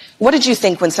 what did you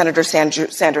think when Senator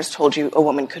Sanders told you a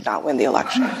woman could not win the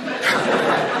election?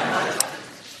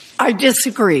 I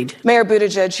disagreed. Mayor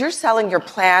Buttigieg, you're selling your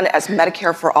plan as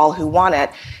Medicare for all who want it,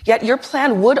 yet your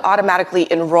plan would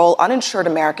automatically enroll uninsured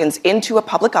Americans into a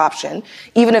public option,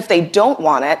 even if they don't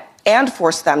want it, and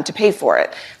force them to pay for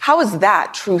it. How is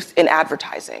that truth in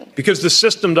advertising? Because the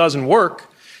system doesn't work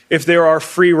if there are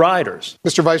free riders.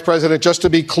 Mr. Vice President, just to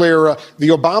be clear, the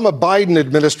Obama-Biden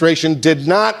administration did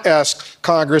not ask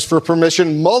Congress for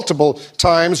permission multiple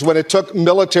times when it took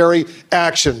military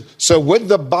action. So would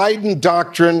the Biden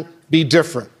doctrine be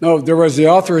different? No, there was the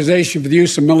authorization for the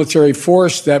use of military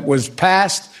force that was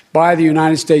passed by the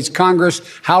United States Congress,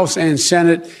 House and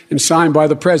Senate, and signed by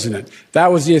the president. That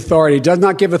was the authority. It does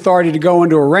not give authority to go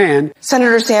into Iran.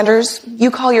 Senator Sanders,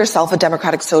 you call yourself a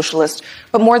democratic socialist,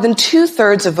 but more than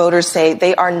 2/3 of voters say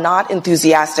they are not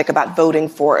enthusiastic about voting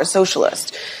for a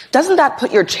socialist. Doesn't that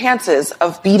put your chances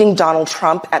of beating Donald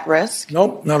Trump at risk?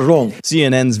 Nope, not at all.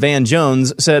 CNN's Van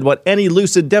Jones said what any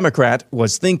lucid Democrat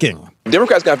was thinking.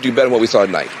 Democrats have to do better than what we saw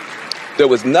tonight. There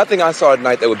was nothing I saw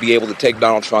tonight that would be able to take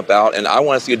Donald Trump out, and I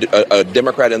want to see a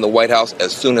Democrat in the White House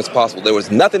as soon as possible. There was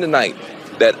nothing tonight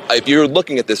that, if you're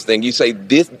looking at this thing, you say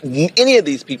any of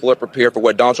these people are prepared for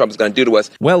what Donald Trump is going to do to us.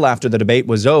 Well, after the debate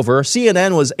was over,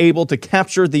 CNN was able to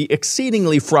capture the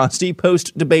exceedingly frosty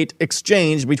post-debate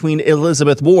exchange between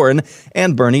Elizabeth Warren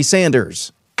and Bernie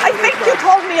Sanders. I think you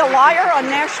called me a liar on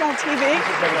national TV.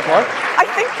 What? I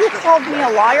think you called me a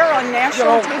liar on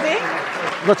national TV.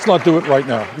 Let's not do it right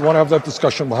now. You want to have that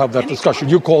discussion, we'll have that discussion.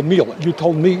 You called me. You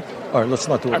told me. All right, let's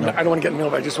not do it now. I don't want to get in the middle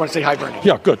of it. I just want to say hi, Bernie.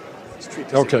 Yeah, good.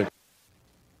 Okay.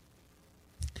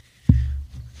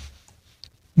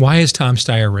 Why is Tom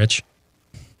Steyer rich?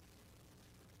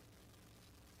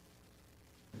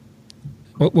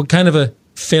 What kind of a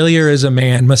failure as a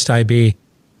man must I be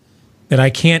that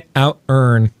I can't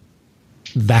out-earn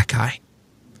that guy?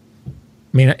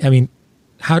 I mean,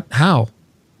 how?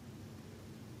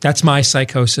 That's my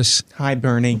psychosis. Hi,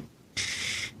 Bernie.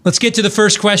 Let's get to the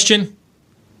first question.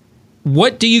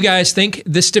 What do you guys think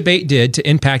this debate did to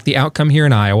impact the outcome here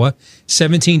in Iowa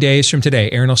 17 days from today?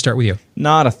 Aaron, I'll start with you.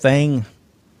 Not a thing.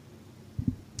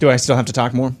 Do I still have to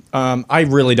talk more? I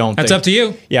really don't think. That's up to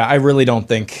you. Yeah, I really don't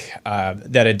think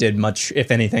that it did much, if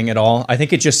anything, at all. I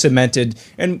think it just cemented,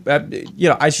 and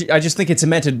I just think it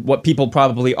cemented what people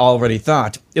probably already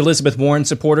thought. Elizabeth Warren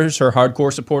supporters, her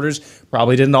hardcore supporters,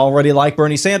 probably didn't already like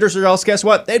Bernie Sanders, or else guess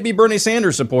what? They'd be Bernie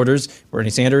Sanders supporters.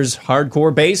 Bernie Sanders'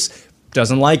 hardcore base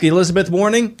doesn't like Elizabeth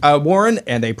Warren,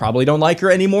 and they probably don't like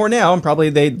her anymore now, and probably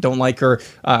they don't like her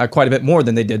quite a bit more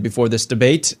than they did before this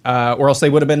debate, or else they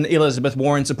would have been Elizabeth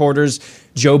Warren supporters.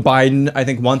 Joe Biden, I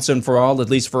think once and for all, at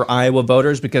least for Iowa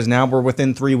voters, because now we're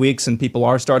within 3 weeks and people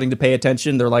are starting to pay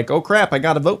attention. They're like, oh crap, I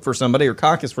got to vote for somebody or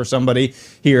caucus for somebody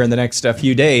here in the next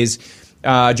few days.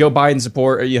 Joe Biden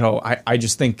support, I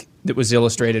just think it was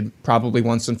illustrated probably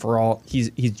once and for all.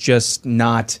 He's just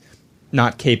not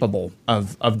capable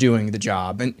of doing the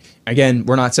job. And again,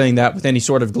 we're not saying that with any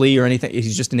sort of glee or anything.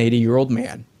 He's just an 80-year-old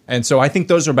man. And so I think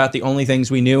those are about the only things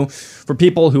we knew. For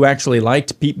people who actually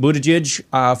liked Pete Buttigieg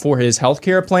for his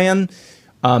healthcare plan,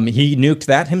 he nuked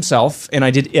that himself. And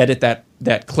I did edit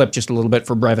that clip just a little bit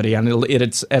for brevity. I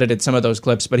edited some of those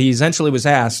clips. But he essentially was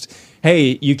asked,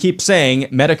 hey, you keep saying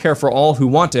Medicare for all who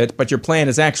want it, but your plan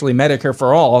is actually Medicare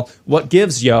for all. What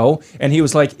gives, yo? And he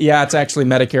was like, yeah, it's actually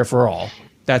Medicare for all.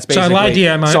 That's basically, so I lied to you.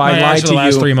 I lied to the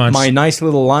last 3 months. My nice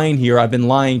little line here. I've been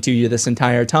lying to you this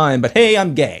entire time, but hey,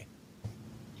 I'm gay.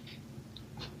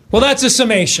 Well, that's a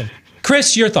summation.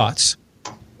 Chris, your thoughts?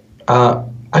 I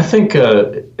think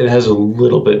it has a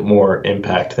little bit more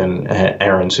impact than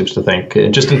Aaron seems to think.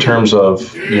 Just in terms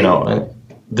of,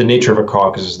 the nature of a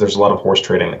caucus, there's a lot of horse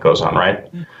trading that goes on, right?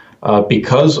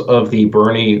 Because of the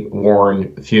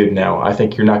Bernie-Warren feud now, I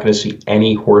think you're not going to see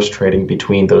any horse trading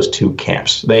between those two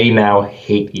camps. They now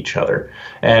hate each other.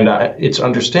 And it's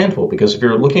understandable, because if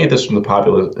you're looking at this from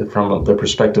the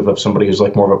perspective of somebody who's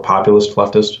like more of a populist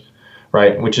leftist,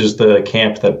 right, which is the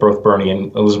camp that both Bernie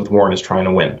and Elizabeth Warren is trying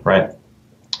to win, right?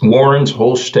 Warren's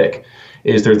whole shtick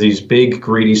is there these big,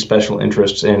 greedy special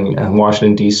interests in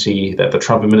Washington, D.C. that the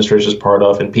Trump administration is part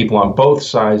of, and people on both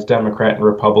sides, Democrat and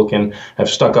Republican, have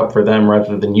stuck up for them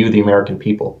rather than you, the American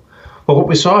people. But what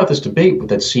we saw at this debate with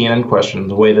that CNN question,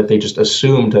 the way that they just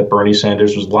assumed that Bernie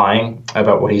Sanders was lying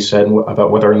about what he said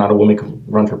about whether or not a woman could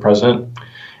run for president,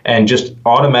 and just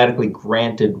automatically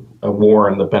granted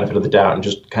Warren the benefit of the doubt and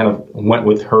just kind of went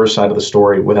with her side of the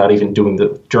story without even doing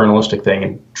the journalistic thing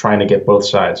and trying to get both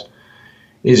sides,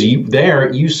 is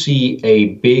you see a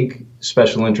big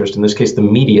special interest, in this case the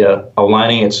media,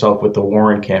 aligning itself with the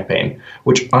Warren campaign,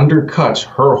 which undercuts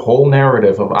her whole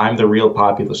narrative of I'm the real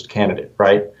populist candidate,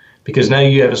 right? Because now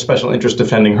you have a special interest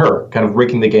defending her, kind of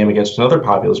rigging the game against another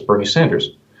populist, Bernie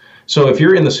Sanders. So if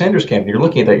you're in the Sanders camp and you're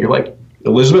looking at that, you're like,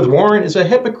 Elizabeth Warren is a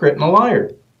hypocrite and a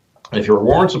liar. And if you're a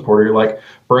Warren supporter, you're like,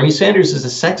 Bernie Sanders is a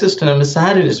sexist and a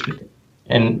misogynist.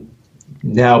 And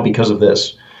now, because of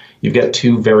this, you've got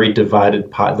two very divided,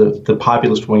 the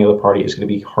populist wing of the party is going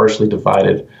to be harshly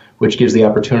divided, which gives the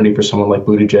opportunity for someone like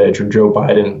Buttigieg or Joe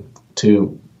Biden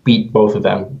to beat both of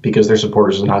them because their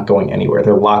supporters are not going anywhere.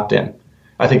 They're locked in.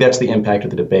 I think that's the impact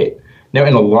of the debate. Now,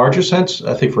 in a larger sense,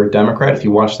 I think for a Democrat, if you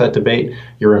watch that debate,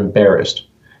 you're embarrassed.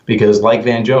 Because like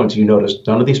Van Jones, you notice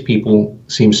none of these people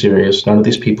seem serious. None of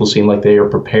these people seem like they are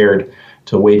prepared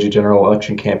to wage a general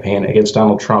election campaign against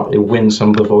Donald Trump. It wins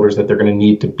some of the voters that they're going to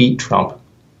need to beat Trump.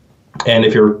 And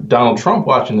if you're Donald Trump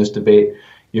watching this debate,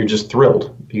 you're just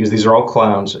thrilled because these are all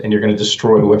clowns and you're going to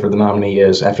destroy whoever the nominee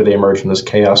is after they emerge from this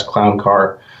chaos clown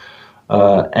car.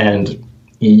 And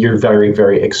you're very,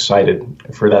 very excited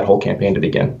for that whole campaign to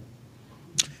begin.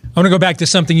 I want to go back to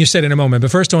something you said in a moment,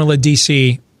 but first I want to let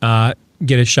DC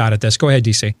get a shot at this. Go ahead,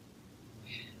 DC.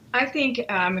 I think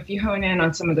if you hone in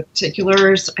on some of the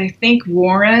particulars, I think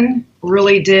Warren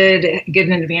really did get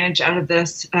an advantage out of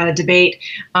this debate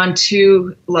on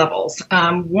two levels.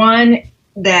 One,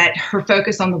 that her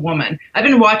focus on the woman. I've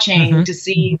been watching to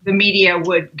see if the media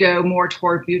would go more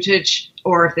toward Buttigieg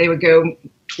or if they would go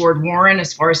toward Warren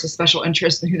as far as the special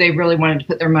interest and who they really wanted to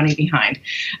put their money behind.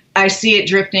 I see it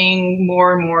drifting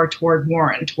more and more toward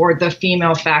Warren, toward the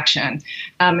female faction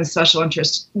and special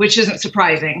interest, which isn't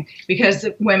surprising because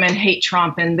women hate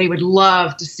Trump and they would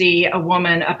love to see a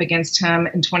woman up against him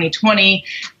in 2020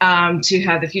 to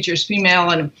have the future is female,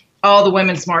 and all the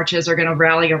women's marches are going to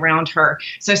rally around her.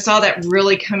 So I saw that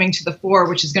really coming to the fore,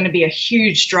 which is going to be a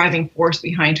huge driving force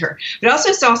behind her. But I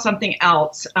also saw something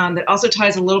else that also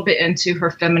ties a little bit into her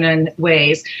feminine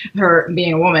ways, her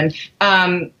being a woman,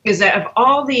 is that of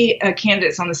all the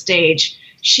candidates on the stage,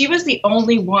 she was the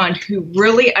only one who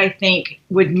really, I think,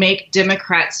 would make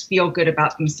Democrats feel good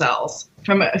about themselves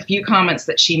from a few comments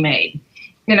that she made.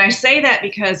 And I say that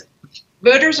because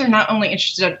voters are not only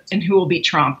interested in who will beat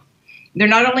Trump, they're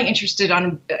not only interested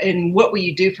in what will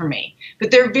you do for me,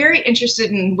 but they're very interested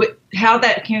in how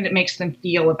that candidate makes them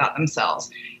feel about themselves.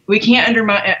 We can't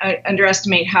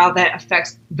underestimate how that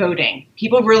affects voting.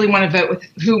 People really want to vote with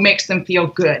who makes them feel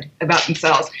good about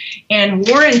themselves. And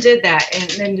Warren did that.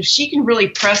 And if she can really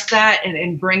press that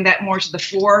and bring that more to the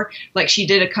fore, like she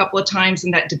did a couple of times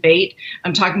in that debate,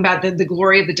 I'm talking about the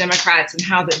glory of the Democrats and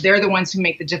how they're the ones who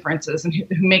make the differences and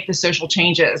who make the social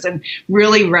changes, and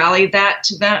really rally that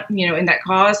to them, in that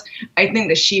cause. I think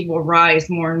that she will rise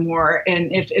more and more.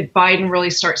 And if Biden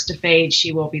really starts to fade,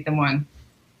 she will be the one.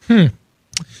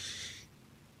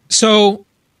 So,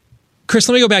 Chris,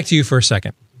 let me go back to you for a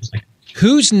second.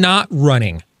 Who's not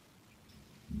running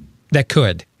that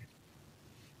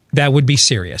would be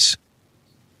serious?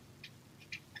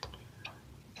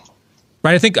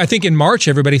 Right? I think in March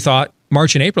and April,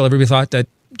 everybody thought that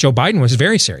Joe Biden was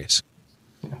very serious.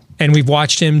 And we've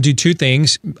watched him do two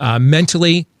things,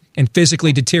 mentally and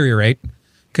physically deteriorate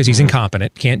because he's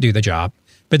incompetent, can't do the job,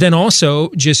 but then also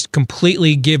just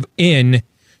completely give in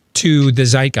to the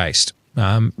zeitgeist.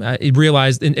 He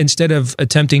realized instead of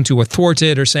attempting to thwart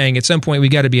it or saying at some point we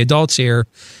got to be adults here,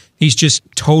 he's just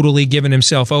totally given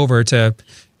himself over to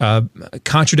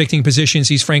contradicting positions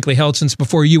he's frankly held since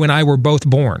before you and I were both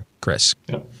born, Chris.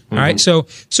 Yeah. Mm-hmm. All right. So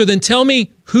then tell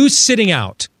me who's sitting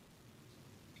out,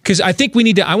 because I think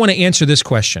I want to answer this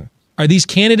question. Are these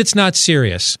candidates not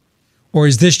serious, or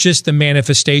is this just the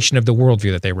manifestation of the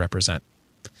worldview that they represent?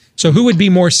 So who would be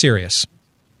more serious?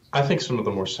 I think some of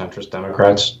the more centrist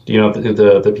Democrats,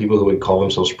 the people who would call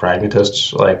themselves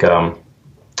pragmatists, like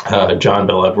John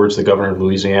Bel Edwards, the governor of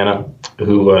Louisiana,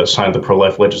 who signed the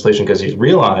pro-life legislation because he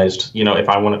realized, if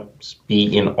I want to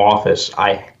be in office,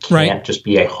 I can't just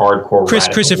be a hardcore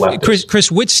leftist. Chris,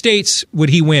 which states would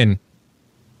he win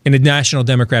in a national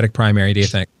Democratic primary, do you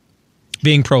think,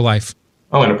 being pro-life?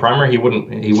 Oh, in a primary, he wouldn't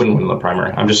win the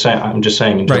primary. I'm just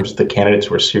saying in terms of the candidates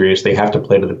who are serious, they have to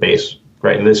play to the base.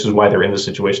 Right, and this is why they're in the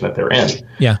situation that they're in.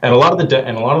 Yeah, and a lot of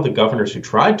the governors who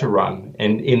tried to run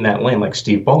in that lane, like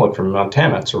Steve Bullock from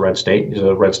Montana, it's a red state. He's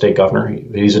a red state governor.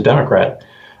 He's a Democrat.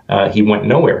 He went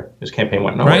nowhere. His campaign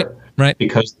went nowhere. Right.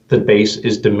 Because the base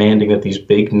is demanding that these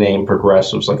big name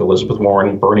progressives like Elizabeth Warren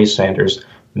and Bernie Sanders,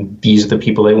 these are the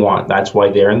people they want. That's why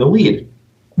they're in the lead.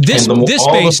 This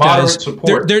base does.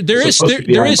 There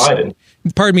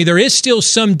is still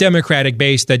some Democratic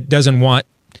base that doesn't want.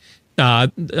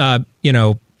 The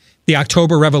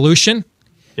October Revolution,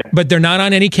 but they're not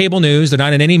on any cable news. They're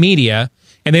not in any media,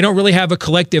 and they don't really have a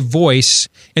collective voice.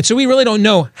 And so we really don't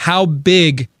know how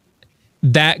big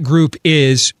that group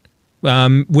is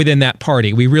within that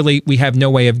party. We have no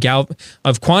way of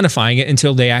quantifying it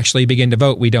until they actually begin to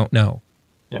vote. We don't know.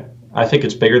 Yeah, I think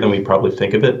it's bigger than we probably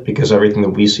think of it because everything that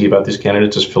we see about these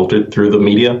candidates is filtered through the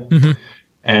media. Mm-hmm.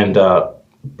 And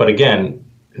but again,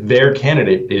 their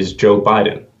candidate is Joe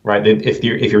Biden. Right. If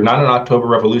you're not an October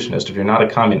revolutionist, if you're not a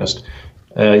communist,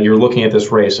 you're looking at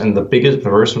this race, and the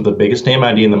person with the biggest name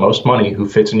ID and the most money who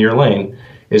fits in your lane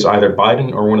is either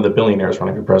Biden or one of the billionaires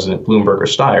running for president, Bloomberg or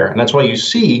Steyer. And that's why you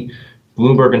see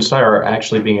Bloomberg and Steyer are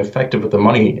actually being effective with the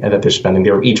money that they're spending.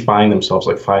 They're each buying themselves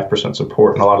like 5%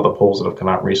 support in a lot of the polls that have come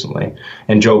out recently.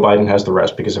 And Joe Biden has the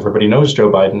rest because everybody knows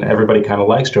Joe Biden. Everybody kind of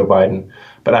likes Joe Biden.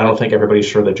 But I don't think everybody's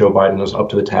sure that Joe Biden is up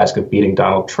to the task of beating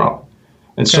Donald Trump.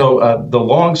 And so the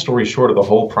long story short of the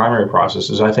whole primary process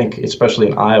is, I think, especially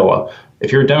in Iowa, if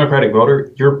you're a Democratic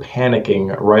voter, you're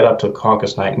panicking right up to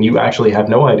caucus night, and you actually have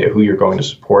no idea who you're going to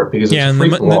support because it's free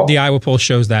for all. The Iowa poll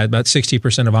shows that about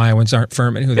 60% of Iowans aren't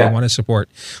firm in who they want to support.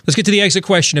 Let's get to the exit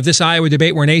question. If this Iowa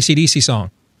debate were an AC/DC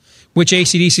song, which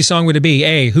AC/DC song would it be?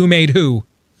 A, who made who?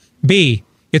 B,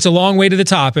 it's a long way to the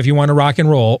top if you want to rock and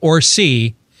roll. Or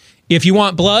C, if you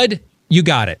want blood, you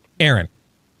got it. Aaron.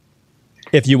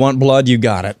 If you want blood, you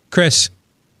got it. Chris.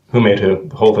 Who made who?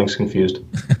 The whole thing's confused.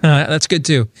 That's good,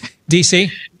 too.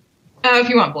 DC? If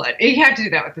you want blood. You have to do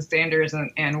that with the Sanders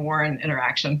and Warren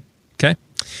interaction. Okay.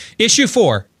 Issue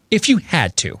 4, if you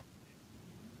had to.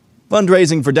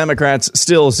 Fundraising for Democrats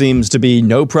still seems to be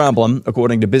no problem,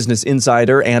 according to Business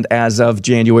Insider, and as of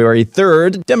January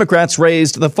 3rd, Democrats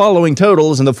raised the following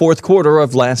totals in the fourth quarter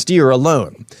of last year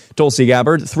alone. Tulsi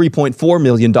Gabbard, $3.4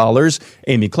 million,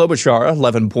 Amy Klobuchar,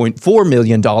 $11.4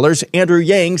 million, Andrew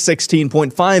Yang,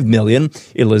 $16.5 million,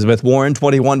 Elizabeth Warren,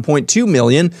 $21.2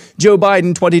 million, Joe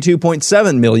Biden,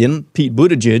 $22.7 million, Pete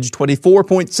Buttigieg,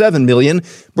 $24.7 million,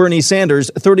 Bernie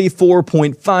Sanders,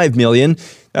 $34.5 million.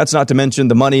 That's not to mention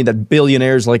the money that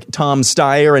billionaires like Tom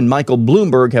Steyer and Michael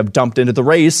Bloomberg have dumped into the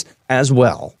race as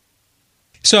well.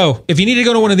 So, if you need to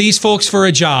go to one of these folks for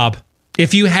a job,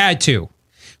 if you had to,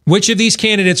 which of these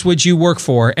candidates would you work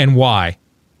for and why?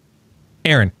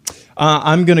 Aaron.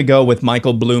 I'm going to go with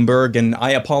Michael Bloomberg, and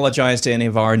I apologize to any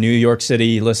of our New York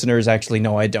City listeners. Actually,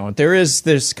 no, I don't. There is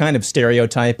this kind of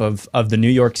stereotype of the New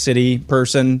York City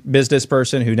business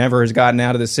person who never has gotten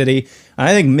out of the city. And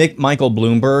I think Michael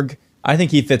Bloomberg, I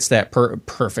think he fits that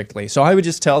perfectly. So I would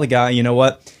just tell the guy, you know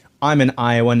what? I'm an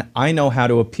Iowan. I know how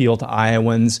to appeal to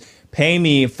Iowans. Pay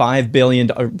me $5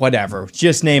 billion or whatever.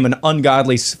 Just name an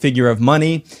ungodly figure of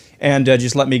money. And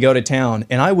just let me go to town.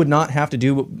 And I would not have to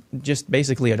do just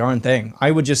basically a darn thing. I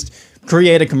would just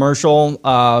create a commercial,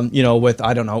 with,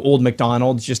 I don't know, Old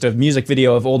MacDonald, just a music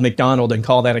video of Old MacDonald and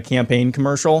call that a campaign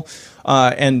commercial.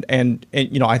 And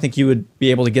I think you would be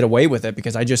able to get away with it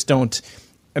because I just don't,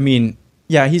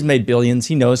 yeah, he's made billions.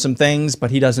 He knows some things,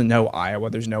 but he doesn't know Iowa.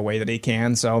 There's no way that he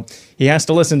can. So he has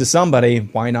to listen to somebody.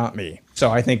 Why not me? So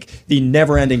I think the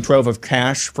never-ending trove of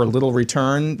cash for little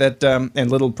return and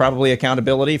little probably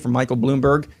accountability from Michael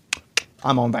Bloomberg,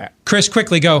 I'm on that. Chris,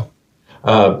 quickly go.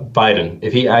 Biden,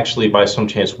 if he actually by some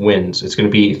chance wins, it's going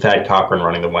to be Thad Cochran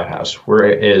running the White House,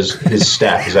 whereas his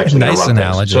staff is actually going to run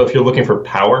things. So if you're looking for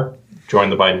power, join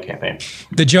the Biden campaign.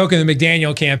 The joke in the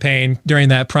McDaniel campaign during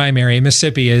that primary in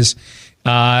Mississippi is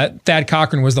Thad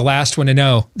Cochran was the last one to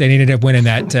know that he ended up winning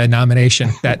that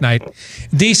nomination that night.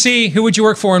 DC, who would you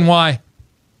work for and why?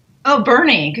 Oh,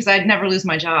 Bernie, because I'd never lose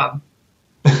my job.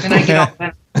 And I get all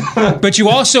that. But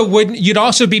you'd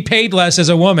also be paid less as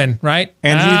a woman, right?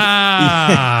 And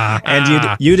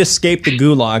you'd escape the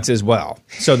gulags as well.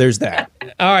 So there's that.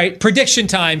 All right, prediction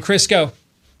time. Chris, go.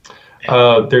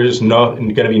 There's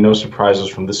going to be no surprises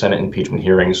from the Senate impeachment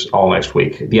hearings all next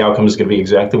week. The outcome is going to be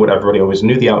exactly what everybody always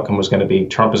knew the outcome was going to be.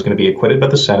 Trump is going to be acquitted by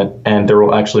the Senate, and there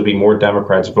will actually be more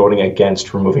Democrats voting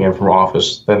against removing him from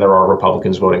office than there are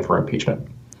Republicans voting for impeachment.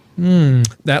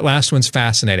 That last one's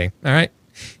fascinating. All right.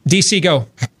 DC, go.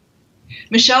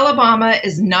 Michelle Obama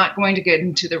is not going to get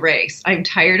into the race. I'm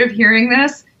tired of hearing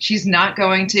this. She's not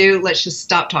going to. Let's just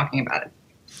stop talking about it.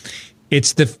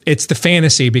 It's the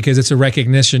fantasy because it's a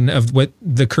recognition of what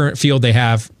the current field they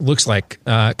have looks like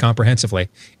comprehensively.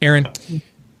 Aaron?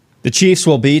 The Chiefs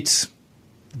will beat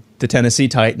the Tennessee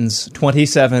Titans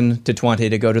 27-20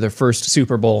 to go to their first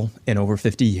Super Bowl in over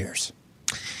 50 years.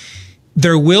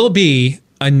 There will be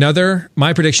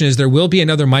my prediction is there will be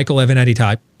another Michael Avenatti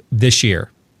type this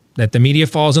year that the media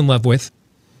falls in love with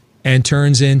and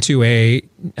turns into a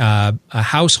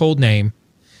household name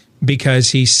because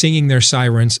he's singing their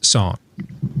Sirens song.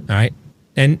 All right.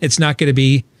 And it's not going to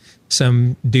be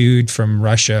some dude from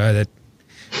Russia that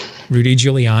Rudy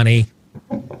Giuliani,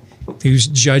 whose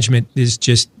judgment is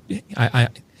just,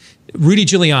 Rudy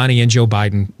Giuliani and Joe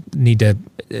Biden need to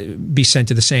be sent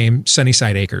to the same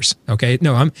Sunnyside Acres. Okay.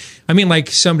 No, I mean like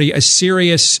somebody, a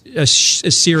serious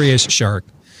shark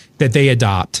that they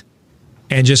adopt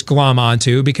and just glom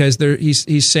onto because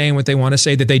he's saying what they want to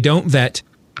say that they don't vet.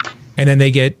 And then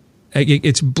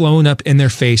it's blown up in their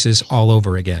faces all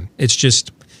over again. It's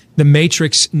just the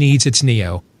Matrix needs its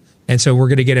Neo. And so we're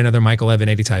going to get another Michael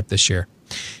Avenatti type this year.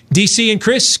 DC and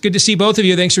Chris, good to see both of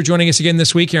you. Thanks for joining us again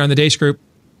this week here on the Deace Group.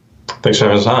 Thanks for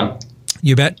having us on.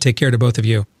 You bet. Take care to both of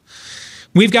you.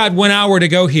 We've got 1 hour to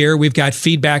go here. We've got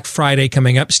Feedback Friday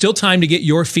coming up. Still time to get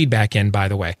your feedback in, by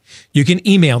the way. You can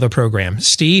email the program,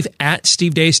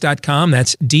 steve@stevedeace.com.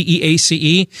 That's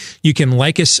DEACE. You can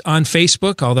like us on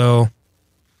Facebook, although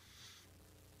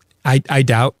I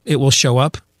doubt it will show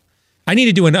up. I need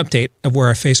to do an update of where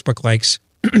our Facebook likes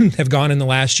have gone in the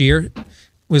last year. It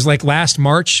was like last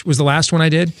March was the last one I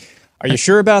did. Are you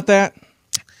sure about that?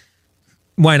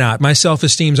 Why not? My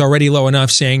self-esteem's already low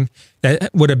enough saying that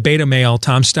what a beta male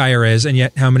Tom Steyer is, and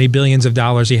yet how many billions of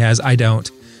dollars he has, I don't.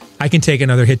 I can take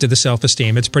another hit to the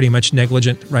self-esteem. It's pretty much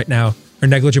negligible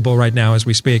right now as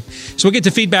we speak. So we'll get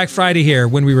to Feedback Friday here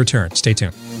when we return. Stay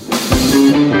tuned.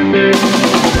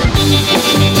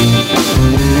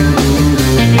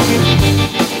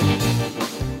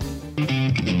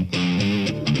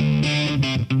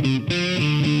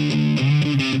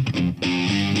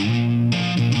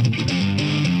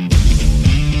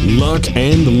 Lock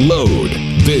and load.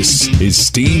 This is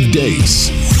Steve Deace.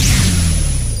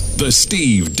 The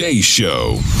Steve Deace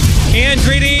Show. And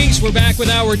greetings. We're back with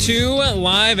Hour 2,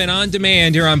 live and on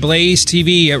demand here on Blaze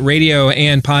TV, radio,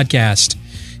 and podcast.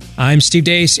 I'm Steve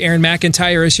Deace. Aaron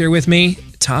McIntyre is here with me.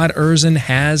 Todd Erzin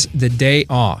has the day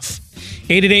off.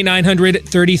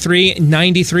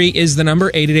 888-900-3393 is the number,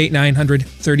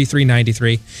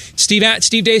 888-900-3393. Steve at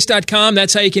stevedeace.com.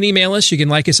 That's how you can email us. You can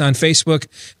like us on Facebook.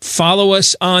 Follow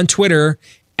us on Twitter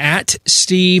at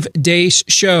Steve Deace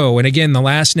Show. And again, the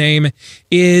last name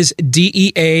is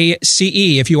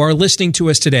DEACE. If you are listening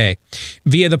to us today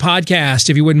via the podcast,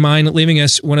 if you wouldn't mind leaving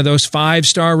us one of those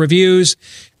 5-star reviews,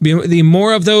 the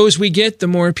more of those we get, the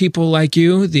more people like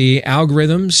you, the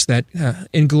algorithms that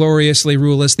ingloriously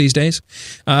rule us these days,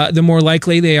 the more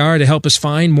likely they are to help us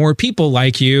find more people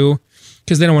like you,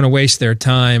 because they don't want to waste their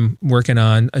time working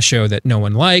on a show that no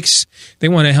one likes. They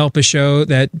want to help a show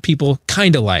that people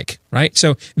kind of like, right?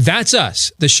 So that's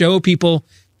us, the show people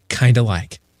kind of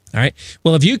like. All right.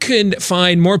 Well, if you could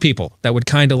find more people that would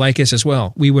kind of like us as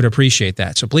well, we would appreciate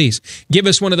that. So please give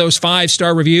us one of those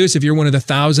 5-star reviews. If you're one of the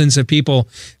thousands of people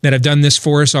that have done this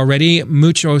for us already,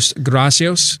 muchos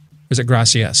gracias. Is it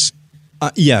gracias?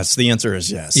 Yes. The answer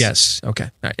is yes. Yes. Okay.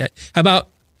 All right. How about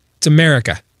it's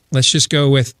America? Let's just go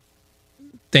with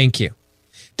thank you.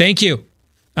 Thank you.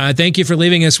 Thank you for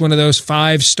leaving us one of those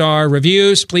 5-star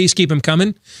reviews. Please keep them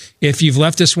coming. If you've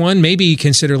left us one, maybe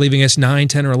consider leaving us 9,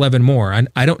 10, or 11 more.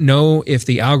 I don't know if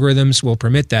the algorithms will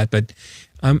permit that, but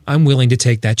I'm willing to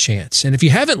take that chance. And if you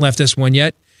haven't left us one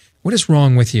yet, what is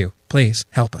wrong with you? Please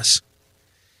help us.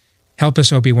 Help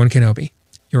us, Obi-Wan Kenobi.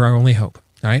 You're our only hope.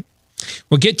 All right?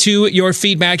 We'll get to your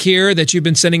feedback here that you've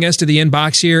been sending us to the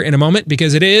inbox here in a moment,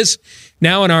 because it is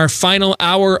now in our final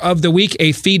hour of the week,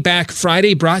 a Feedback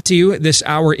Friday brought to you. This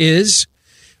hour is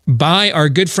by our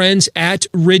good friends at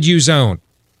Riduzone.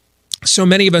 So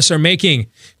many of us are making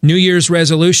New Year's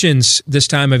resolutions this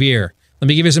time of year. Let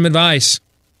me give you some advice.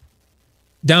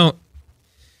 Don't.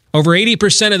 Over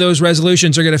 80% of those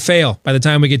resolutions are going to fail by the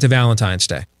time we get to Valentine's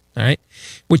Day. All right.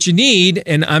 What you need,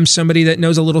 and I'm somebody that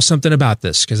knows a little something about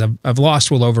this because I've lost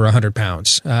well over 100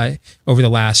 pounds over the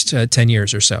last 10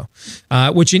 years or so.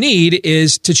 What you need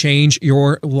is to change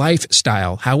your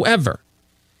lifestyle. However,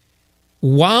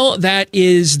 while that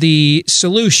is the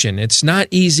solution, it's not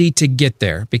easy to get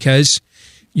there because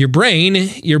your brain,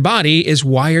 your body is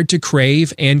wired to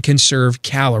crave and conserve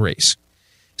calories.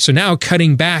 So now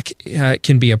cutting back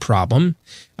can be a problem.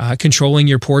 Controlling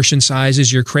your portion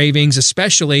sizes, your cravings,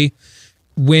 especially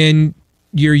when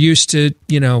you're used to,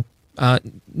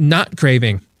 not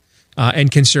craving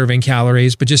and conserving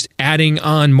calories, but just adding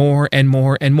on more and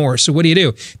more and more. So what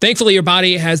do? Thankfully, your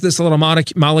body has this little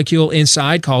molecule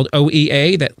inside called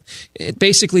OEA that it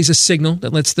basically is a signal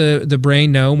that lets the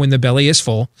brain know when the belly is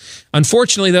full.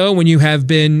 Unfortunately, though, when you have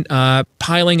been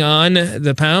piling on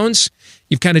the pounds,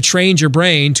 you've kind of trained your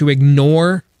brain to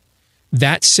ignore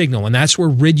that signal, and that's where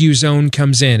Riduzone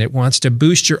comes in. It wants to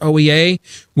boost your OEA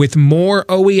with more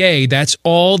OEA. That's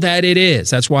all that it is.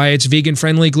 That's why it's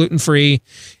vegan-friendly, gluten-free,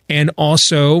 and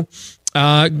also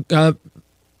FDA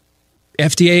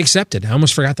accepted. I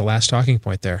almost forgot the last talking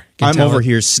point there. I'm over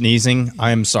here sneezing.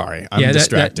 I'm sorry. I'm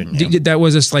distracting you. That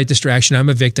was a slight distraction. I'm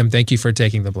a victim. Thank you for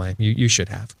taking the blame. You should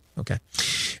have. Okay.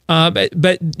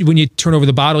 But when you turn over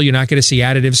the bottle, you're not going to see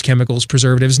additives, chemicals,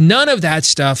 preservatives, none of that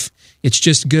stuff. It's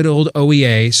just good old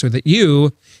OEA so that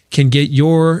you can get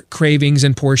your cravings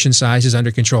and portion sizes under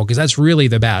control, because that's really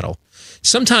the battle.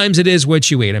 Sometimes it is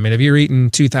what you eat. I mean, if you're eating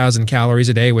 2,000 calories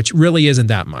a day, which really isn't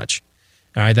that much,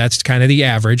 all right, that's kind of the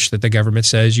average that the government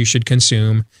says you should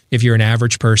consume if you're an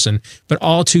average person. But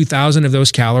all 2,000 of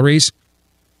those calories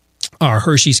are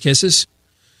Hershey's Kisses.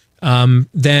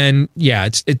 Then yeah,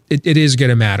 it is going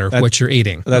to matter what you're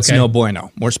eating. That's okay? No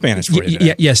bueno. More Spanish for you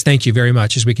today. Yes, thank you very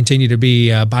much as we continue to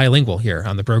be bilingual here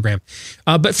on the program.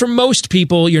 But for most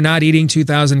people, you're not eating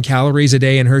 2,000 calories a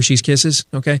day in Hershey's Kisses,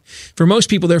 okay? For most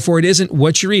people, therefore, it isn't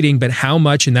what you're eating, but how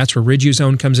much, and that's where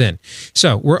Riduzone comes in.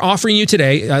 So we're offering you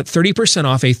today 30%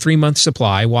 off a 3-month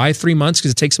supply. Why 3 months?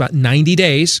 Because it takes about 90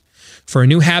 days for a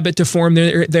new habit to form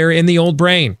there in the old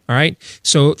brain, all right?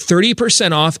 So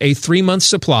 30% off a 3-month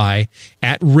supply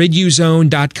at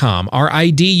riduzone.com,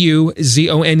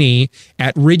 RIDUZONE,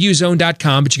 at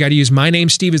riduzone.com, but you got to use my name,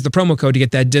 Steve, as the promo code to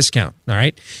get that discount, all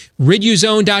right?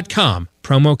 Riduzone.com,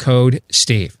 promo code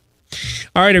Steve.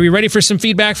 All right, are we ready for some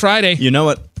Feedback Friday? You know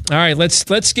it. All right,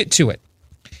 let's get to it.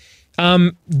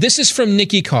 This is from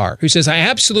Nikki Carr, who says, I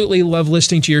absolutely love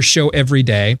listening to your show every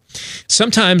day.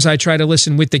 Sometimes I try to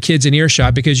listen with the kids in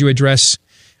earshot because you address,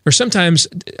 or sometimes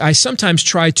I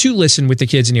try to listen with the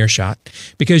kids in earshot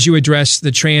because you address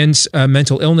the trans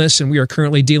mental illness, and we are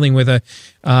currently dealing with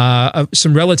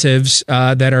some relatives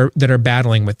that are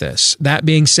battling with this. That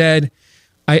being said,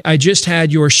 I just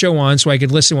had your show on so I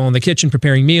could listen while in the kitchen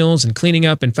preparing meals and cleaning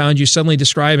up, and found you suddenly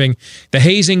describing the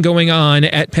hazing going on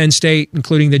at Penn State,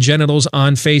 including the genitals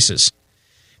on faces.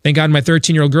 Thank God my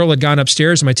 13-year-old girl had gone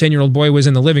upstairs and my 10-year-old boy was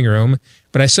in the living room,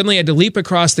 but I suddenly had to leap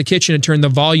across the kitchen and turn the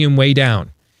volume way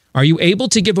down. Are you able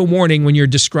to give a warning when you're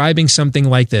describing something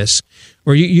like this?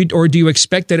 Or or do you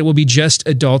expect that it will be just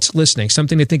adults listening?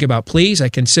 Something to think about, please. I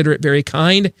consider it very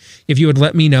kind if you would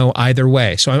let me know either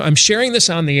way. So I'm sharing this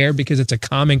on the air because it's a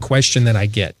common question that I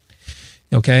get.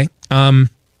 Okay?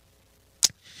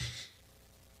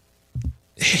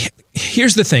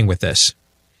 Here's the thing with this.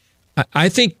 I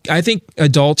think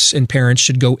adults and parents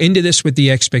should go into this with the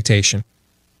expectation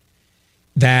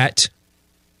that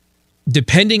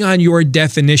depending on your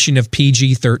definition of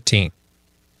PG-13,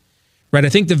 right? I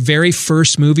think the very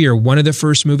first movie or one of the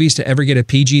first movies to ever get a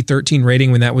PG-13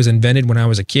 rating when that was invented when I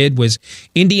was a kid was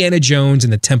Indiana Jones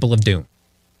and the Temple of Doom.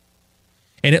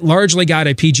 And it largely got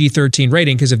a PG-13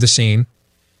 rating because of the scene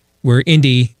where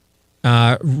Indy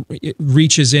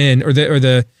reaches in, or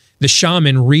the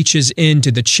shaman reaches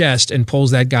into the chest and pulls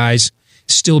that guy's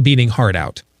still beating heart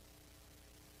out.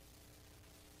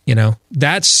 You know,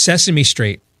 that's Sesame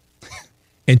Street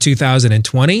in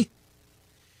 2020.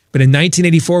 But in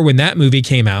 1984, when that movie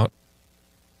came out,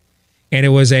 and it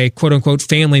was a quote-unquote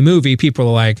family movie, people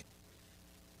are like,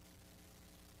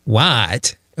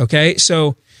 what? Okay,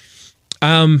 so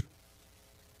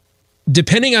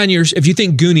depending on if you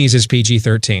think Goonies is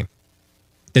PG-13,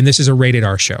 then this is a rated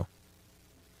R show.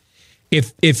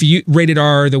 If you rated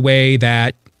R the way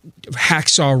that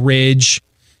Hacksaw Ridge,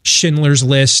 Schindler's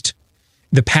List,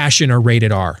 The Passion are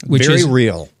rated R, which very is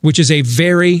real, which is a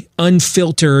very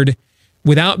unfiltered,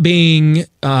 without being,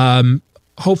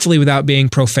 hopefully without being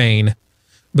profane,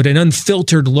 but an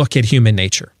unfiltered look at human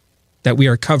nature that we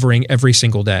are covering every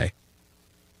single day.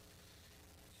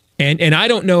 And I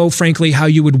don't know, frankly, how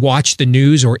you would watch the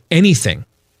news or anything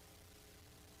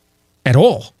at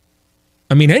all.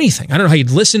 I mean, anything. I don't know how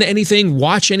you'd listen to anything,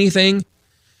 watch anything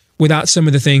without some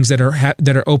of the things that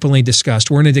are openly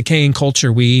discussed. We're in a decaying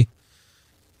culture. We're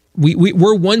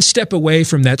one step away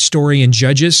from that story in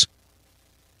Judges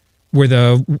where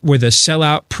the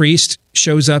sellout priest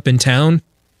shows up in town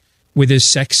with his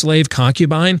sex slave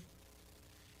concubine,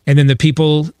 and then the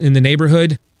people in the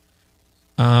neighborhood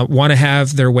want to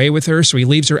have their way with her, so he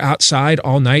leaves her outside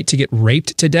all night to get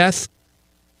raped to death.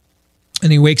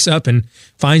 And he wakes up and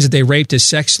finds that they raped his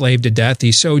sex slave to death.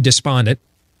 He's so despondent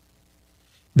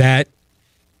that,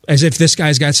 as if this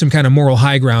guy's got some kind of moral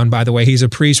high ground, by the way, he's a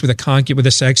priest with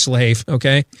a sex slave,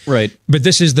 okay? Right. But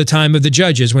this is the time of the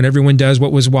judges when everyone does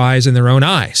what was wise in their own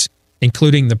eyes,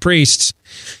 including the priests.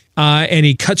 And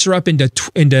he cuts her up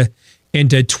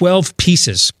into 12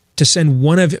 pieces to send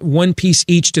one piece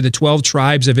each to the 12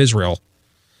 tribes of Israel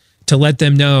to let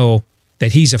them know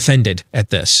that he's offended at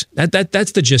this.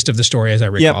 That's the gist of the story, as I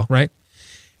recall, right?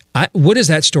 What is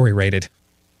that story rated?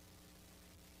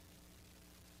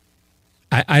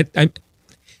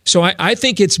 So I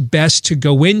think it's best to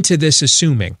go into this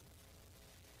assuming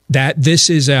that this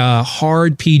is a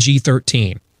hard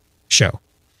PG-13 show.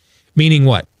 Meaning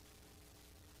what?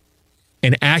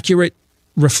 An accurate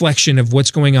reflection of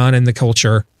what's going on in the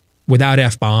culture without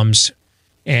F-bombs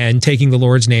and taking the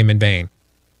Lord's name in vain.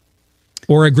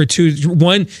 Or a gratuitous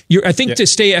one. I think to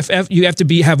stay FF, you have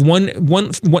to have one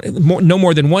no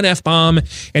more than one F-bomb,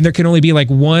 and there can only be like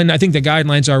one. I think the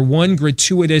guidelines are one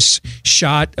gratuitous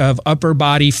shot of upper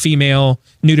body female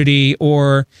nudity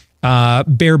or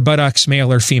bare buttocks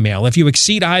male or female. If you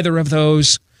exceed either of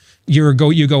those, you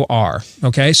go R.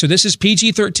 Okay, so this is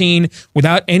PG-13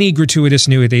 without any gratuitous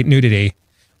nudity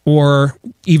or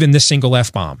even the single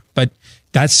F-bomb, but.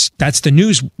 That's the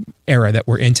news era that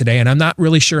we're in today, and I'm not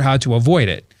really sure how to avoid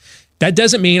it. That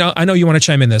doesn't mean, I know you want to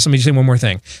chime in this. Let me just say one more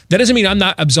thing. That doesn't mean I'm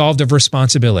not absolved of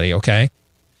responsibility, okay?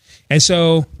 And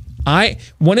so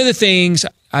one of the things,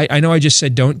 I know I just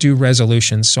said don't do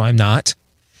resolutions, so I'm not.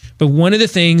 But one of the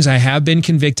things I have been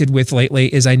convicted with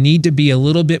lately is I need to be a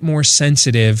little bit more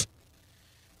sensitive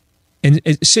and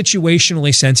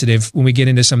situationally sensitive when we get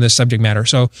into some of this subject matter.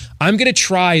 So I'm going to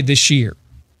try this year.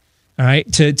 All right,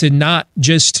 to not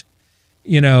just,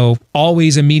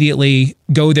 always immediately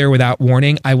go there without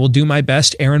warning. I will do my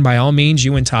best, Aaron, by all means,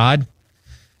 you and Todd.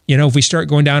 If we start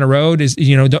going down a road,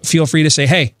 don't feel free to say,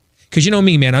 hey, because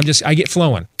me, man, I get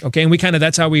flowing, okay? And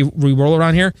that's how we roll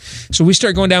around here. So we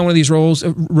start going down one of these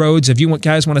roads. If you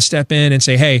guys want to step in and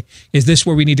say, hey, is this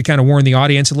where we need to kind of warn the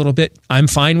audience a little bit? I'm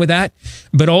fine with that.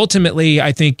 But ultimately,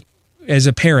 I think as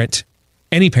a parent,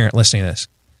 any parent listening to this,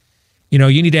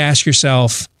 you need to ask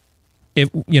yourself,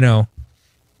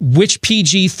 which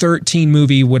PG-13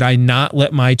 movie would I not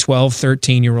let my 12,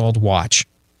 13-year-old watch?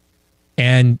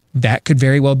 And that could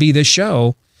very well be this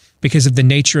show because of the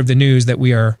nature of the news that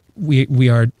we are we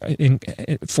are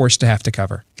forced to have to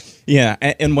cover. Yeah,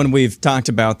 and when we've talked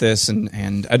about this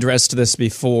and addressed this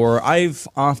before, I've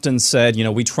often said,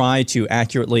 we try to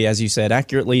accurately, as you said,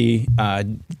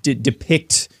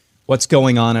 depict what's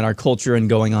going on in our culture and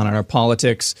going on in our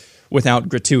politics without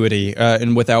gratuity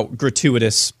and without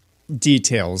gratuitous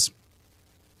details.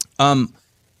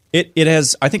 It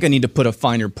has, I think I need to put a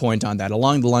finer point on that,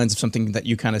 along the lines of something that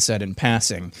you kind of said in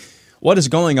passing. What is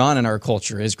going on in our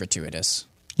culture is gratuitous.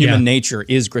 Human nature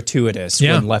is gratuitous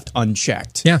when left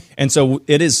unchecked. Yeah. And so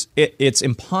it's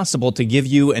impossible to give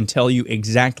you and tell you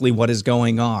exactly what is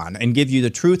going on and give you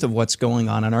the truth of what's going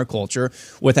on in our culture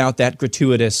without that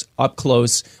gratuitous,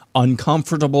 up-close,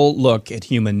 uncomfortable look at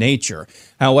human nature.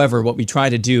 However, what we try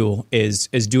to do is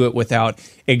do it without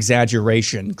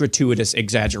exaggeration, gratuitous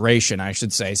exaggeration, I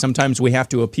should say. Sometimes we have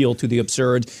to appeal to the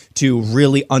absurd to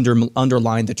really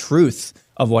underline the truth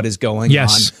of what is going on,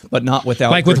 but not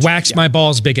without... Like with wax my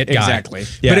balls bigot guy. Exactly.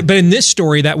 Yeah. But in this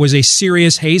story, that was a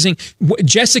serious hazing.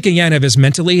 Jessica Yaniv is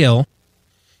mentally ill.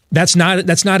 That's not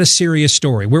a serious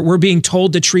story. We're being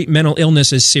told to treat mental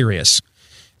illness as serious.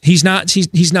 He's not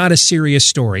a serious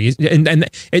story. And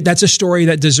that's a story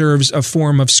that deserves a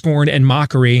form of scorn and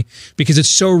mockery because it's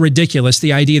so ridiculous,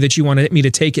 the idea that you wanted me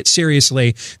to take it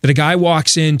seriously, that a guy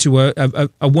walks into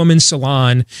a woman's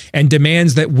salon and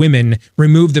demands that women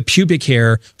remove the pubic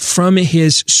hair from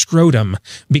his scrotum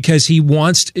because he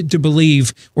wants to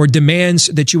believe or demands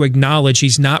that you acknowledge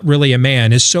he's not really a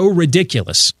man is so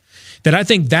ridiculous. That I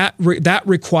think that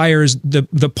requires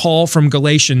the Paul from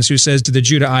Galatians who says to the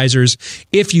Judaizers,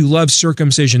 if you love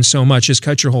circumcision so much as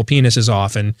cut your whole penises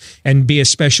off and be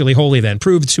especially holy then.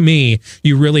 Prove to me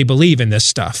you really believe in this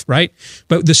stuff, right?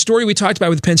 But the story we talked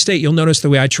about with Penn State, you'll notice the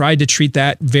way I tried to treat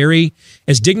that very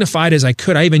as dignified as I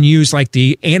could. I even used like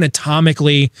the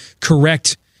anatomically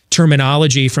correct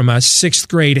terminology from a 6th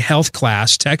grade health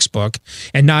class textbook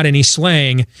and not any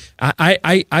slang.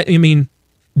 I mean...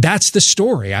 That's the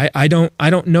story. I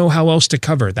don't know how else to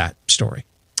cover that story.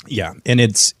 Yeah, and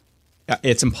it's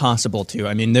impossible to.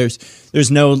 I mean, there's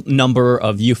no number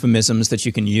of euphemisms that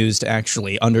you can use to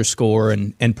actually underscore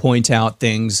and point out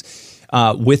things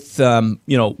with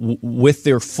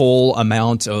their full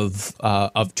amount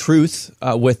of truth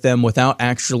with them without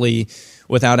actually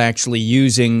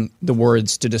using the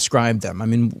words to describe them. I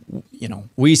mean,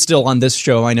 we still on this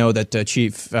show, I know that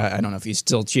I don't know if he's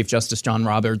still Chief Justice John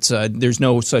Roberts, there's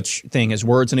no such thing as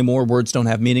words anymore. Words don't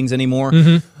have meanings anymore.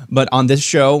 Mm-hmm. But on this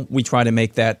show, we try to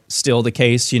make that still the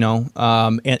case,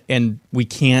 and we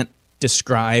can't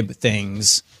describe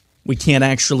things. We can't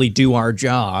actually do our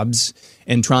jobs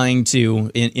in trying to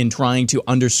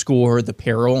underscore the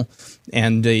peril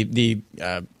and the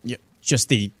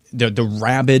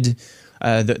rabid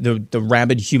the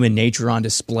rabid human nature on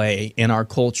display in our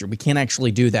culture. We can't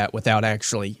actually do that without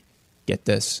actually, get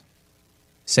this,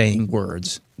 saying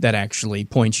words that actually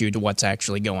point you to what's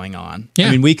actually going on. Yeah.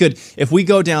 I mean, we could, if we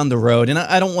go down the road, and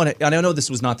I don't want to, and I know this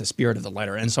was not the spirit of the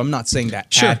letter, and so I'm not saying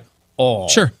that at all.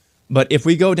 Sure. But if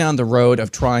we go down the road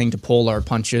of trying to pull our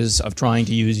punches, of trying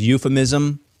to use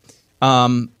euphemism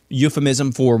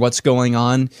for what's going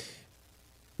on,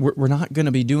 we're not going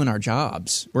to be doing our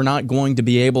jobs. We're not going to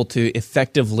be able to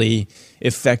effectively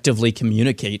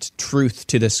communicate truth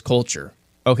to this culture.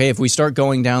 Okay, if we start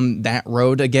going down that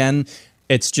road again,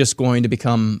 it's just going to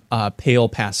become pale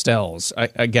pastels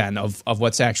again of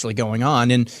what's actually going on,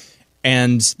 and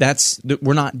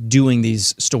we're not doing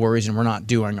these stories and we're not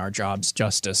doing our jobs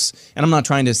justice. And I'm not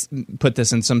trying to put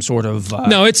this in some sort of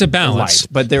no, it's a balance,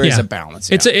 but there is a balance.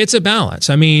 Yeah. It's a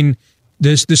balance. I mean.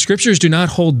 The scriptures do not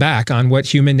hold back on what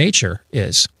human nature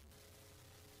is,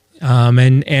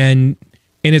 and in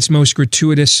its most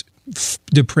gratuitous,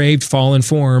 depraved, fallen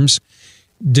forms,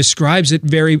 describes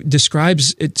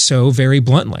it so very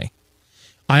bluntly.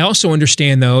 I also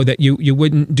understand, though, that you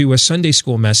wouldn't do a Sunday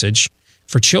school message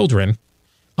for children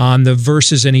on the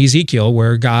verses in Ezekiel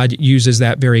where God uses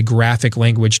that very graphic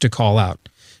language to call out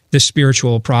the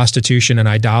spiritual prostitution and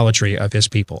idolatry of his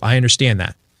people. I understand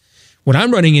that. What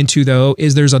I'm running into, though,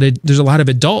 is there's a lot of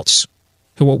adults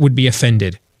who would be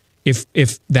offended if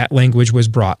that language was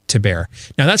brought to bear.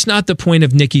 Now, that's not the point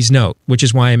of Nikki's note, which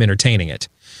is why I'm entertaining it.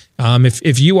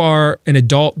 If you are an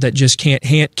adult that just can't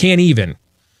even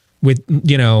with,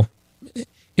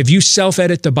 if you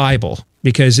self-edit the Bible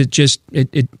because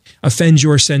it offends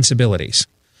your sensibilities,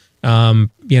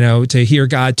 to hear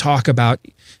God talk about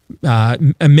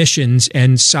emissions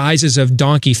and sizes of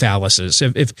donkey phalluses.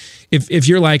 If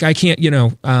you're like, I can't,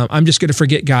 I'm just going to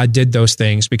forget God did those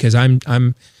things because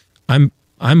I'm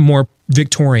more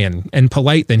Victorian and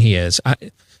polite than he is.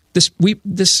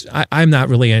 I'm not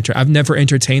really I've never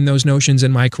entertained those notions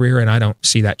in my career, and I don't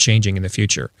see that changing in the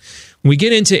future. When we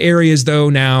get into areas though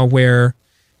now where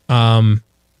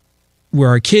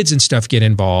our kids and stuff get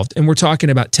involved, and we're talking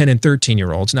about 10 and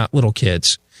 13-year-olds, not little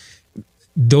kids.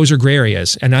 Those are gray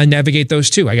areas, and I navigate those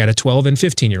too. I got a 12 and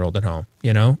 15-year-old at home,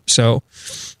 so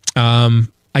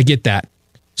I get that.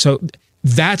 So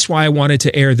that's why I wanted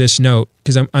to air this note,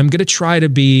 because I'm going to try to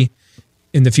be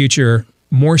in the future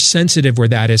more sensitive where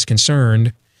that is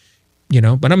concerned, but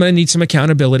I'm going to need some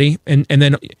accountability. And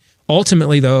then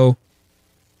ultimately, though,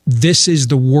 this is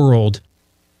the world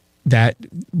that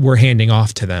we're handing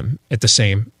off to them at the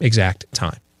same exact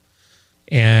time.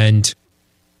 And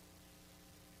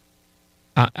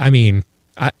I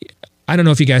don't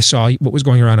know if you guys saw what was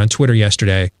going around on Twitter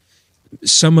yesterday.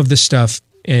 Some of the stuff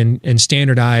in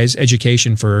standardized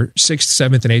education for 6th,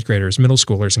 7th, and 8th graders, middle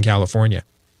schoolers in California.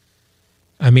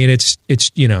 I mean, it's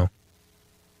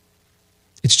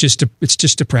just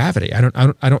depravity. I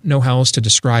don't know how else to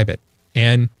describe it.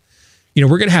 And we're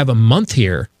going to have a month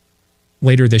here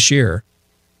later this year,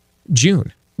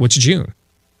 June. What's June?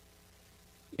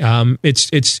 It's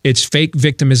fake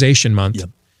victimization month. Yep.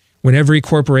 When every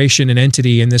corporation and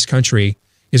entity in this country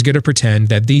is going to pretend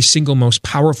that the single most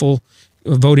powerful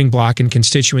voting bloc and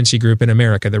constituency group in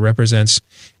America that represents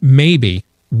maybe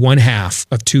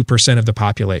 0.5% of the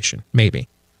population, maybe.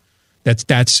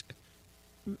 That's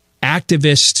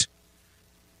activist,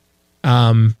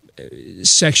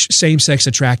 same-sex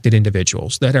attracted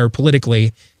individuals that are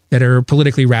politically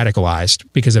radicalized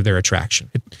because of their attraction.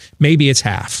 Maybe it's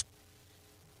half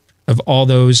of all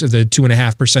those of the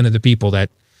 2.5% of the people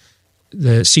that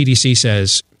the CDC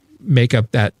says make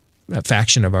up that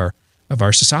faction of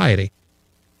our society.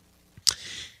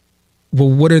 Well,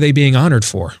 what are they being honored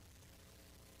for?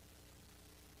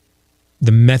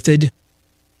 The method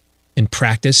and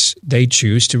practice they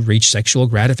choose to reach sexual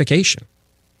gratification.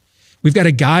 We've got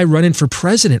a guy running for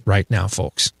president right now,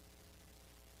 folks,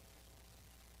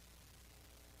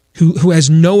 who has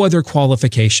no other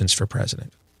qualifications for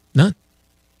president. None.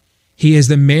 He is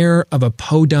the mayor of a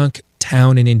podunk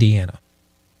town in Indiana.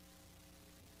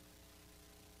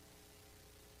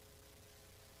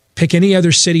 Pick any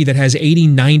other city that has 80,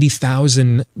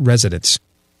 90,000 residents.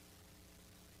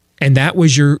 And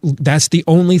that's the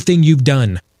only thing you've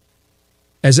done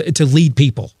to lead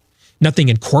people. Nothing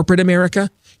in corporate America.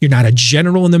 You're not a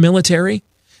general in the military.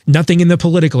 Nothing in the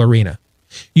political arena.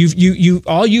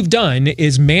 All you've done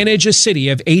is manage a city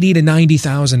of 80 to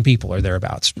 90,000 people or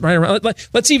thereabouts. Right around,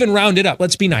 let's even round it up.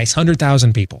 Let's be nice.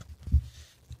 100,000 people.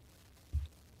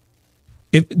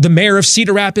 The mayor of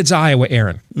Cedar Rapids, Iowa,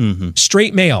 Aaron,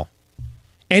 straight male,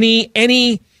 any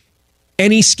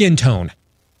skin tone,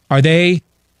 are they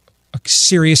a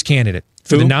serious candidate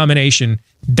for the nomination?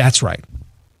 That's right.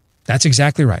 That's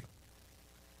exactly right.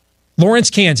 Lawrence,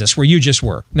 Kansas, where you just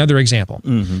were, another example.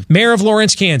 Mayor of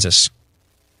Lawrence, Kansas.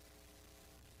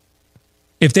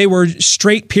 If they were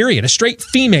straight, period, a straight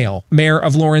female mayor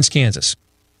of Lawrence, Kansas,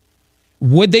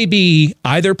 would they be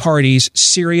either party's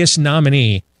serious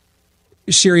nominee,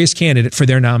 serious candidate for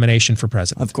their nomination for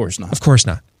president? Of course not. Of course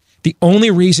not. The only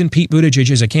reason Pete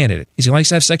Buttigieg is a candidate is he likes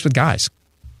to have sex with guys.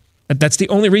 That's the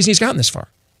only reason he's gotten this far.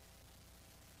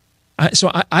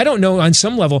 So I don't know, on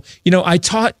some level, I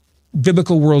taught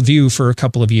biblical worldview for a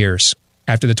couple of years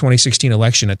after the 2016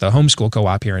 election at the homeschool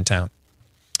co-op here in town.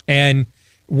 And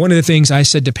one of the things I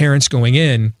said to parents going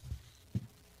in,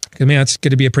 it's going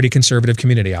to be a pretty conservative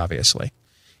community, obviously.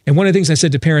 And one of the things I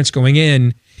said to parents going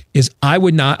in is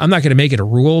I'm not going to make it a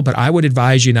rule, but I would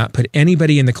advise you not put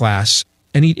anybody in the class,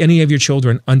 any of your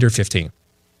children under 15.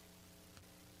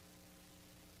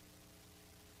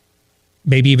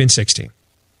 Maybe even 16.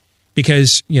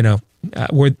 Because,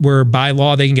 where by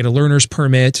law they can get a learner's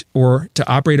permit or to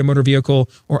operate a motor vehicle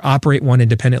or operate one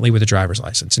independently with a driver's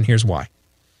license. And here's why.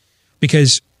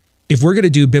 Because if we're going to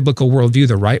do biblical worldview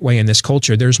the right way in this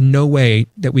culture, there's no way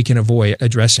that we can avoid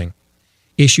addressing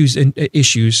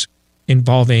issues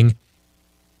involving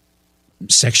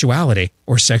sexuality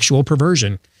or sexual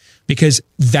perversion, because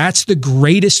that's the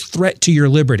greatest threat to your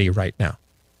liberty right now,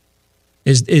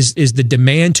 is the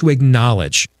demand to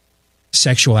acknowledge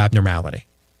sexual abnormality.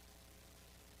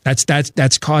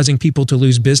 That's causing people to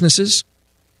lose businesses,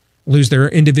 lose their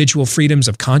individual freedoms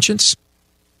of conscience,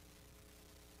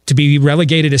 to be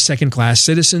relegated as second-class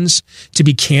citizens, to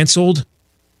be canceled.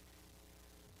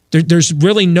 There's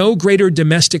really no greater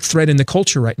domestic threat in the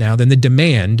culture right now than the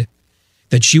demand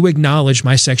that you acknowledge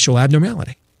my sexual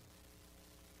abnormality.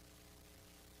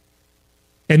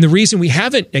 And the reason we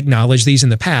haven't acknowledged these in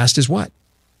the past is what?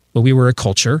 Well, we were a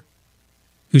culture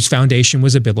whose foundation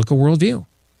was a biblical worldview.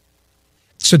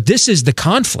 So this is the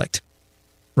conflict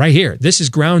right here. This is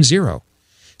ground zero.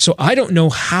 So I don't know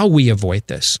how we avoid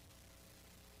this.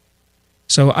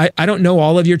 So I don't know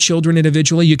all of your children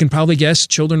individually. You can probably guess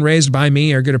children raised by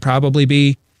me are going to probably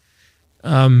be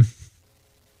a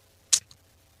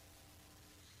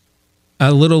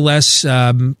little less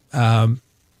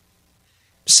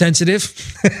sensitive.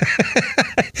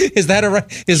 Is that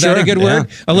a good word?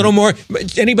 A little more.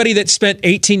 Anybody that spent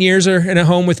 18 years in a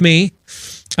home with me,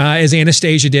 as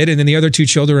Anastasia did, and then the other two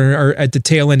children are at the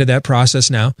tail end of that process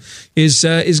now, is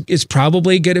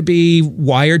probably going to be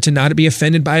wired to not be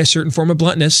offended by a certain form of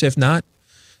bluntness, if not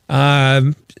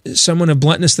someone of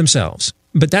bluntness themselves.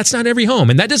 But that's not every home,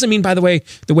 and that doesn't mean, by the way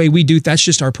we do. That's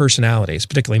just our personalities,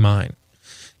 particularly mine.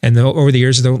 And over the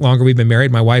years, the longer we've been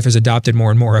married, my wife has adopted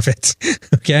more and more of it.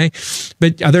 Okay,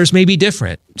 but others may be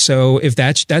different. So if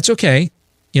that's okay,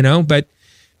 But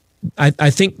I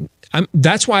think.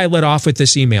 That's why I let off with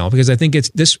this email, because I think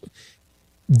it's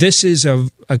this is a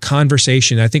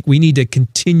conversation I think we need to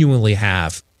continually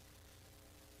have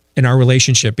in our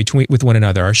relationship with one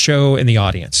another, our show and the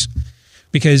audience.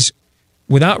 Because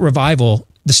without revival,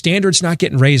 the standard's not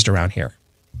getting raised around here.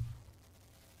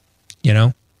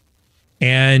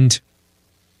 And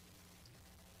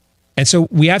so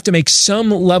we have to make some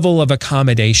level of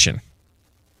accommodation.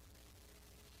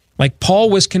 Like Paul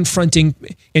was confronting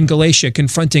in Galatia,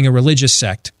 confronting a religious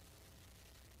sect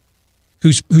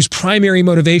whose primary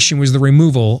motivation was the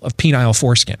removal of penile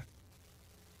foreskin.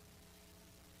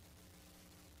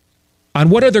 On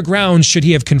what other grounds should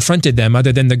he have confronted them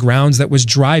other than the grounds that was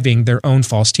driving their own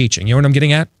false teaching? You know what I'm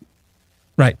getting at?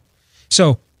 Right.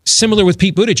 So similar with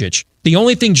Pete Buttigieg, the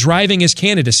only thing driving his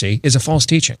candidacy is a false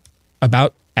teaching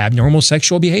about abnormal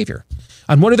sexual behavior.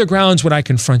 On what other grounds would I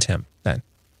confront him then?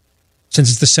 Since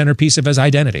it's the centerpiece of his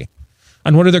identity.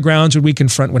 On what other grounds would we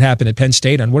confront what happened at Penn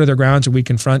State? On what other grounds would we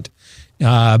confront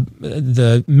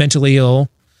the mentally ill,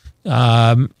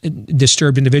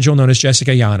 disturbed individual known as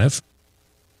Jessica Yaniv?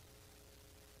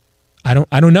 I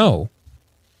don't know.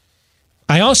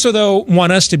 I also, though,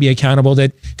 want us to be accountable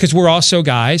because we're also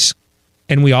guys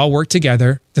and we all work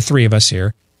together, the three of us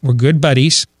here. We're good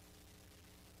buddies.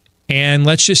 And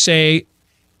let's just say,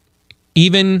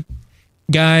 even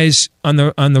guys on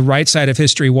the right side of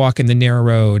history walking the narrow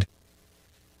road,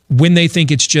 when they think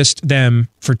it's just them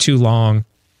for too long,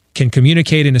 can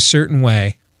communicate in a certain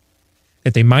way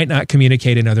that they might not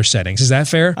communicate in other settings. Is that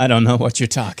fair? I don't know what you're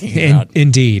talking about.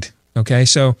 Indeed. Okay,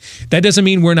 so that doesn't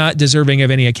mean we're not deserving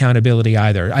of any accountability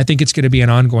either. I think it's going to be an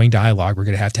ongoing dialogue we're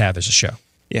going to have as a show.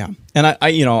 Yeah. And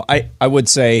I would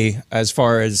say, as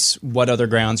far as what other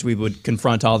grounds we would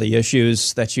confront all the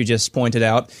issues that you just pointed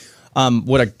out,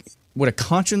 would a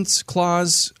conscience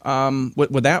clause,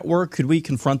 would that work? Could we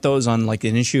confront those on like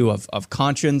an issue of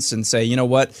conscience and say, you know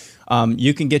what,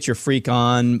 you can get your freak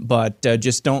on, but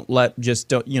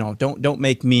don't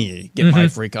make me get my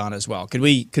freak on as well. Could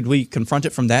we confront it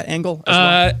from that angle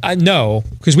as well? No,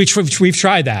 because we've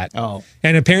tried that. Oh,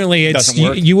 and apparently it's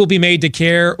you will be made to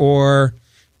care or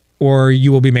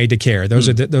you will be made to care. Those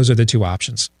are the two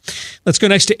options. Let's go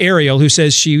next to Ariel, who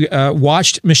says she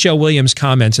watched Michelle Williams'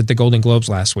 comments at the Golden Globes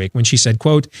last week when she said,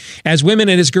 quote, "As women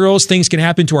and as girls, things can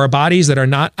happen to our bodies that are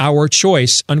not our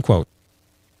choice," unquote.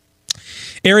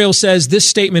 Ariel says this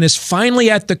statement is finally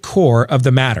at the core of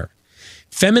the matter.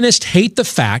 Feminists hate the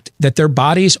fact that their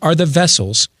bodies are the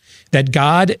vessels that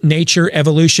God, nature,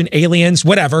 evolution, aliens,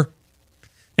 whatever,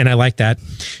 and I like that,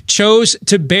 chose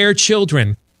to bear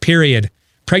children, period.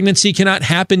 Pregnancy cannot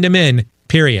happen to men,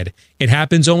 period. It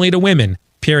happens only to women,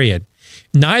 period.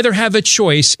 Neither have a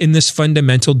choice in this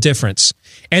fundamental difference,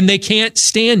 and they can't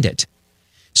stand it.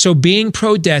 So being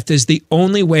pro-death is the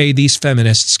only way these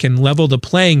feminists can level the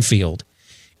playing field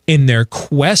in their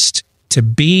quest to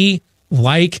be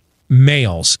like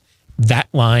males. That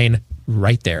line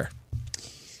right there.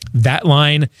 That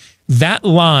line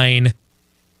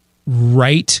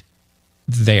right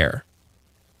there.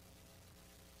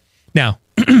 Now,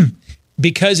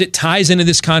 because it ties into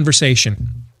this conversation,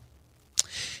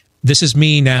 this is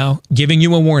me now giving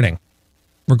you a warning.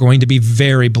 We're going to be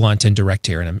very blunt and direct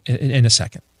here in a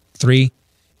second. 3,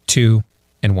 2,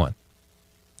 and 1.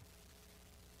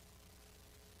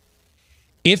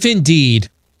 If indeed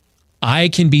I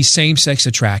can be same-sex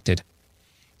attracted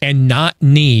and not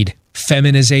need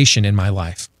feminization in my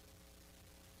life,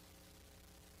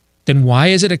 then why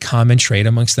is it a common trait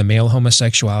amongst the male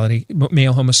homosexual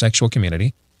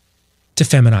community to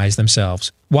feminize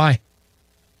themselves? Why?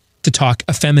 To talk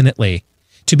effeminately,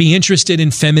 to be interested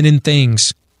in feminine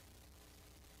things,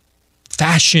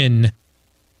 fashion,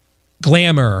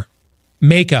 glamour,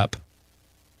 makeup.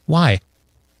 Why?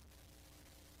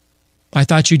 I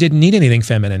thought you didn't need anything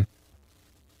feminine.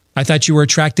 I thought you were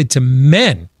attracted to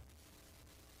men.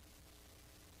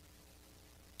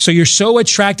 So you're so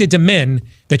attracted to men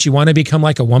that you want to become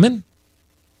like a woman?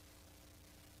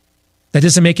 That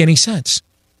doesn't make any sense.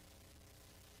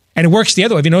 And it works the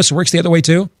other way. Have you noticed it works the other way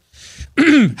too?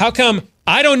 How come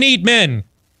I don't need men?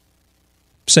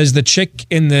 Says the chick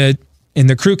in the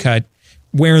crew cut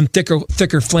wearing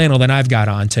thicker flannel than I've got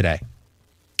on today.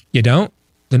 You don't?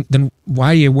 Then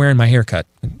why are you wearing my haircut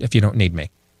if you don't need me?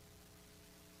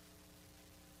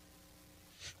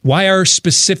 Why are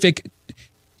specific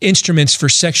instruments for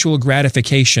sexual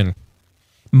gratification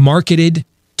marketed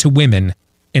to women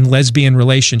in lesbian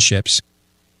relationships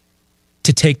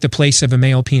to take the place of a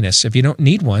male penis? If you don't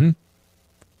need one,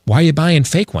 why are you buying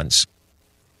fake ones?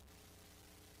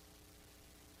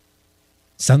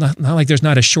 It's not like there's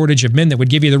not a shortage of men that would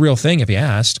give you the real thing if you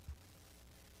asked.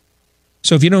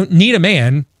 So if you don't need a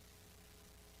man,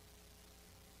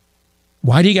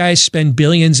 why do you guys spend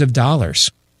billions of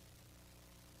dollars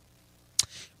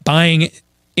buying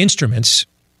instruments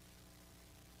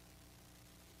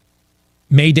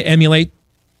made to emulate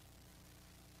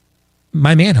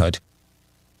my manhood?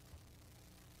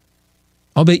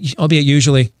 Albeit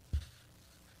usually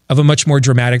of a much more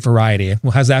dramatic variety.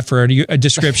 Well, how's that for a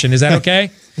description? Is that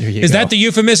okay? Is that the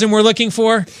euphemism we're looking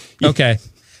for? Okay.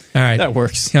 All right. That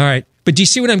works. All right. But do you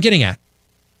see what I'm getting at?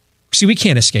 See, we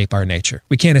can't escape our nature.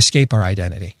 We can't escape our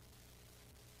identity.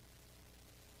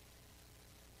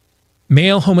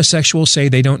 Male homosexuals say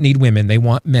they don't need women. They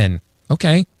want men.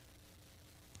 Okay.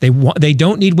 They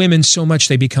don't need women so much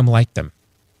they become like them.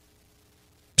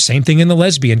 Same thing in the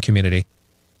lesbian community.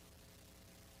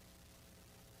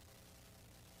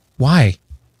 Why?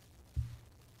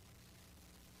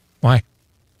 Why?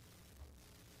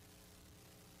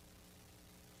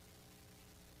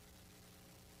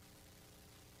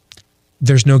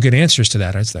 There's no good answers to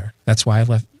that, is there? That's why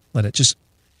I let it just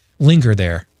linger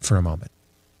there for a moment.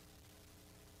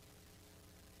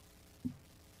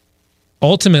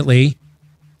 Ultimately,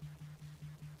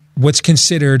 what's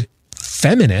considered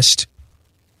feminist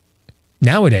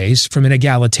nowadays, from an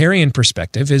egalitarian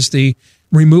perspective, is the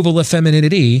removal of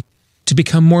femininity to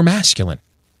become more masculine.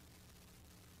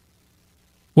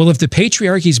 Well, if the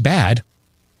patriarchy's bad,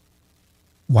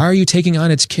 why are you taking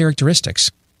on its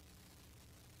characteristics?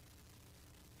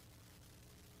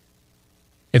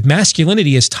 If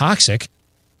masculinity is toxic,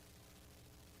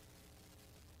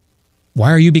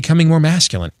 why are you becoming more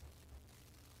masculine?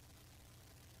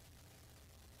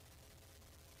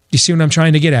 Do you see what I'm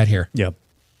trying to get at here? Yep.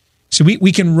 So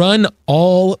we can run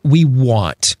all we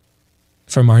want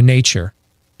from our nature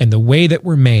and the way that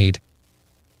we're made.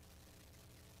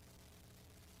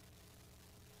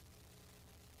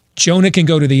 Jonah can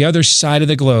go to the other side of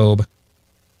the globe,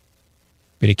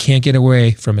 but he can't get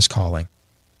away from his calling.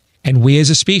 And we as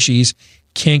a species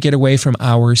can't get away from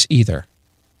ours either.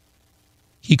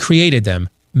 He created them,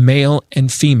 male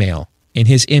and female, in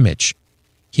his image.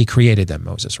 He created them,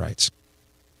 Moses writes.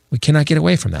 We cannot get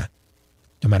away from that,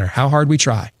 no matter how hard we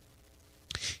try.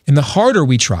 And the harder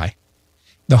we try,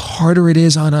 the harder it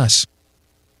is on us.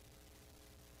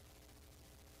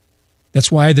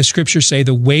 That's why the scriptures say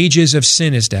the wages of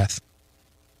sin is death.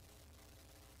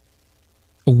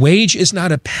 A wage is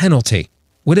not a penalty.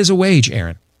 What is a wage,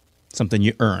 Aaron? Something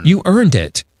you earn. You earned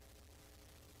it.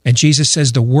 And Jesus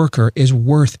says the worker is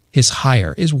worth his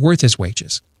hire, is worth his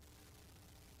wages.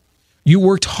 You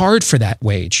worked hard for that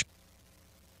wage.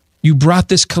 You brought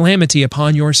this calamity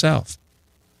upon yourself.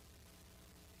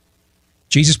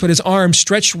 Jesus put his arms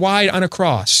stretched wide on a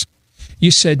cross.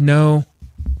 You said, no,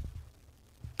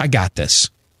 I got this.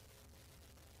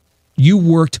 You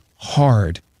worked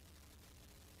hard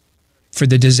for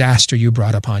the disaster you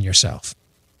brought upon yourself.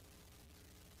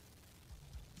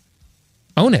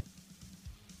 Own it.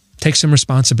 Take some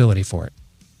responsibility for it.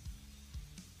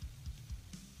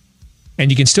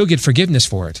 And you can still get forgiveness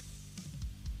for it.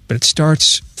 But it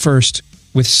starts first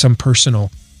with some personal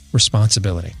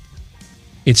responsibility.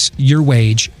 It's your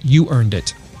wage. You earned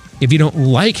it. If you don't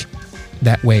like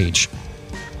that wage,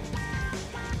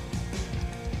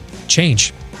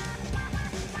 change.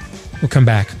 We'll come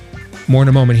back. More in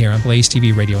a moment here on Blaze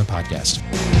TV, radio, and podcast.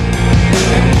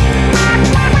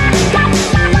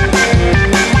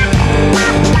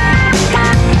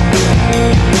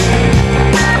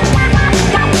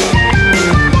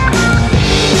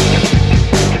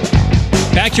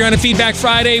 Back here on a Feedback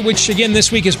Friday, which again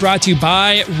this week is brought to you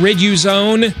by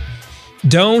Riduzone.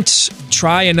 Don't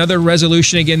try another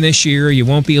resolution again this year you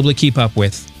won't be able to keep up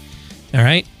with. All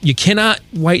right? You cannot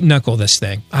white knuckle this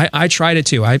thing. I tried it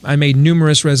too. I made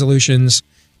numerous resolutions,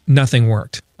 nothing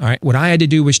worked. All right. What I had to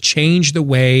do was change the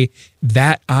way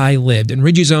that I lived. And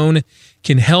Riduzone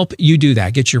can help you do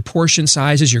that. Get your portion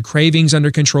sizes, your cravings under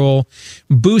control,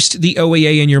 boost the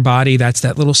OEA in your body. That's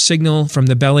that little signal from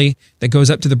the belly that goes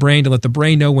up to the brain to let the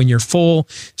brain know when you're full.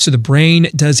 So the brain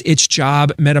does its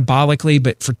job metabolically.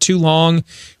 But for too long,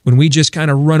 when we just kind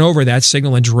of run over that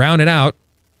signal and drown it out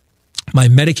by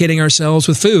medicating ourselves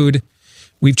with food,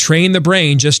 we've trained the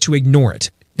brain just to ignore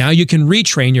it. Now you can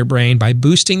retrain your brain by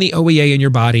boosting the OEA in your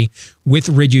body with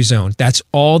Riduzone. That's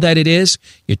all that it is.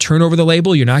 You turn over the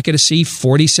label, you're not going to see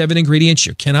 47 ingredients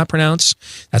you cannot pronounce.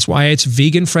 That's why it's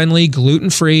vegan-friendly,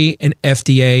 gluten-free, and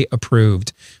FDA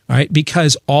approved. All right,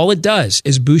 because all it does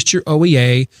is boost your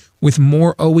OEA with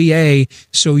more OEA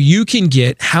so you can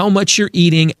get how much you're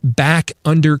eating back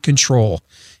under control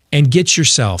and get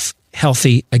yourself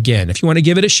healthy again. If you want to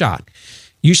give it a shot,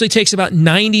 usually takes about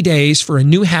 90 days for a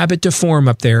new habit to form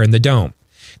up there in the dome.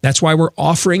 That's why we're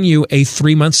offering you a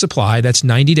 3-month supply. That's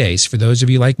 90 days for those of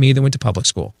you like me that went to public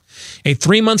school. A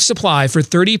 3-month supply for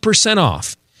 30%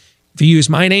 off. If you use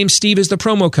my name, Steve, as the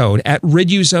promo code at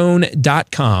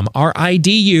riduzone.com,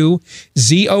 RIDUZONE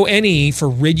for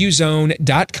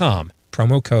riduzone.com,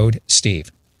 promo code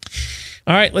Steve.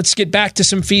 All right, let's get back to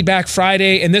some Feedback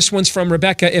Friday. And this one's from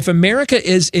Rebecca. If America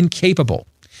is incapable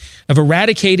of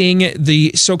eradicating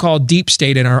the so-called deep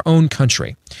state in our own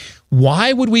country,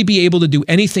 why would we be able to do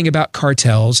anything about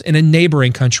cartels in a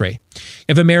neighboring country?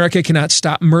 If America cannot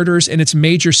stop murders in its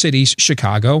major cities,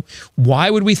 Chicago, why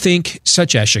would we think,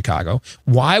 such as Chicago,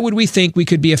 why would we think we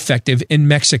could be effective in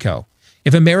Mexico?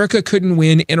 If America couldn't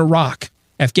win in Iraq,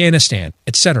 Afghanistan,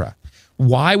 etc.,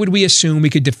 why would we assume we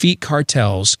could defeat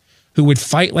cartels who would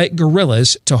fight like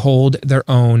guerrillas to hold their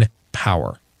own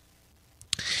power?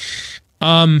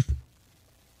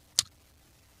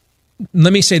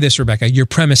 Let me say this, Rebecca. Your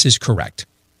premise is correct.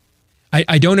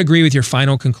 I don't agree with your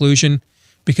final conclusion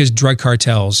because drug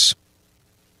cartels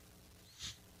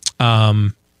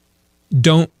don't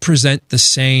present the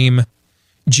same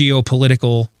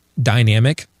geopolitical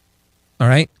dynamic. All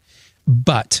right.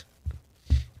 But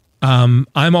I'm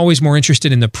always more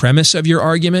interested in the premise of your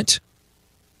argument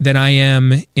than I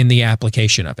am in the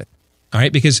application of it. All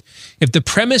right. Because if the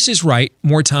premise is right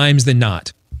more times than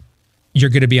not,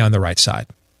 you're going to be on the right side.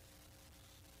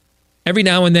 Every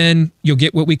now and then, you'll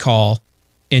get what we call,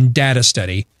 in data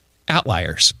study,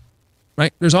 outliers,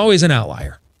 right? There's always an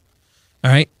outlier, all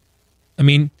right? I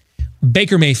mean,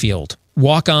 Baker Mayfield,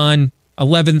 walk-on,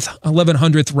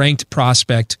 1100th ranked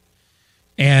prospect,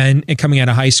 and coming out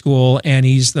of high school, and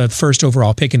he's the first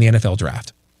overall pick in the NFL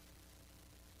draft.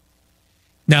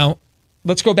 Now,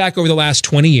 let's go back over the last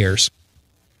 20 years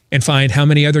and find how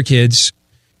many other kids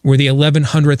were the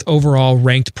 1100th overall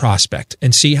ranked prospect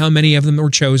and see how many of them were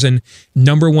chosen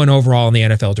number 1 overall in the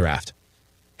NFL draft.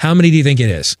 How many do you think it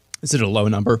is? Is it a low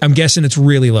number? I'm guessing it's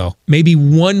really low. Maybe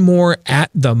one more at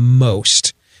the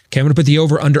most. Okay, I'm going to put the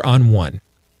over-under on 1.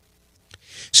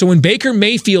 So when Baker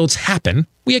Mayfields happen,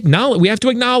 we have to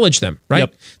acknowledge them, right?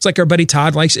 Yep. It's like our buddy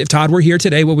Todd likes. If Todd were here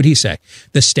today, what would he say?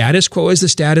 The status quo is the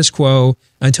status quo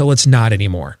until it's not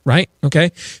anymore, right?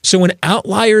 Okay. So when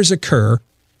outliers occur,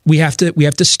 we have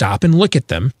to stop and look at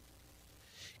them.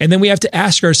 And then we have to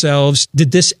ask ourselves,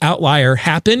 did this outlier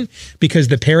happen because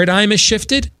the paradigm has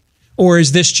shifted? Or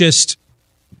is this just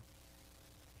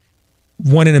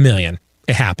 1 in a million?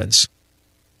 It happens.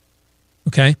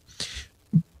 Okay?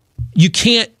 You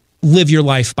can't live your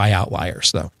life by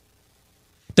outliers, though.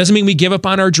 Doesn't mean we give up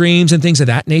on our dreams and things of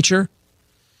that nature.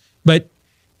 But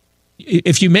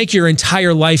if you make your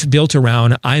entire life built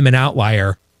around, I'm an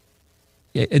outlier,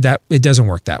 it doesn't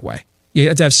work that way. You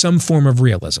have to have some form of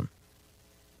realism.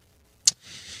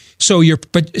 So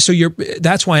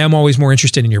that's why I'm always more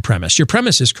interested in your premise. Your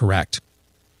premise is correct.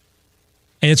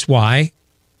 And it's why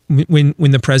when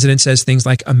the president says things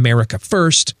like America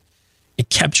first, it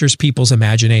captures people's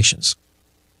imaginations.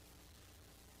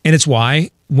 And it's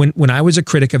why when I was a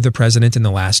critic of the president in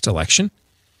the last election,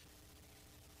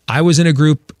 I was in a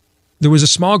group, there was a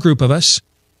small group of us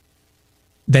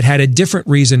that had a different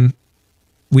reason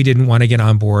we didn't want to get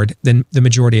on board than the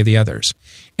majority of the others.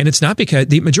 And it's not because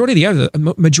the majority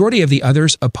of the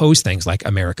others oppose things like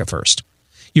America first.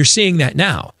 You're seeing that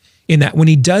now, in that when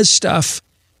he does stuff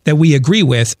that we agree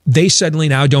with, they suddenly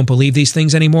now don't believe these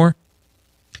things anymore.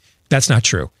 That's not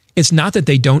true. It's not that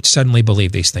they don't suddenly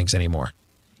believe these things anymore.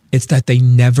 It's that they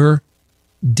never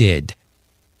did.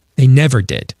 They never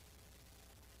did.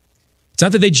 It's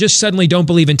not that they just suddenly don't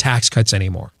believe in tax cuts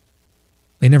anymore.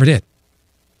 They never did.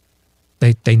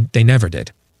 They never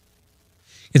did.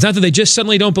 It's not that they just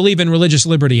suddenly don't believe in religious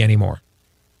liberty anymore.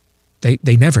 They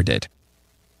never did.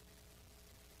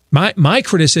 My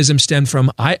criticism stemmed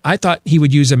from I thought he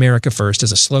would use America First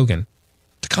as a slogan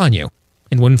to con you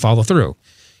and wouldn't follow through.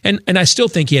 And I still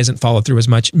think he hasn't followed through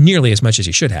nearly as much as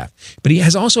he should have. But he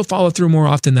has also followed through more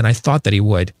often than I thought that he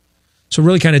would. So it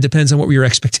really kind of depends on what were your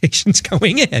expectations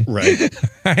going in. Right.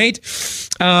 Right?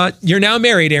 You're now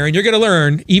married, Aaron. You're going to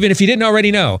learn, even if you didn't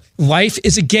already know, life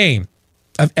is a game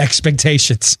of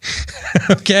expectations.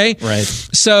 Okay? Right.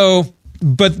 So,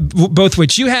 but both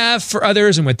what you have for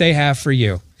others and what they have for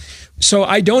you. So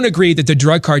I don't agree that the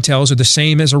drug cartels are the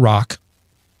same as Iraq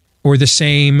or the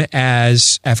same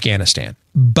as Afghanistan.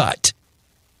 But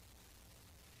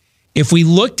if we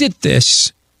looked at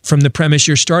this from the premise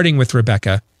you're starting with,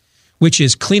 Rebecca, which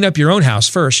is clean up your own house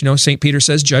first. You know, St. Peter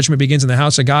says judgment begins in the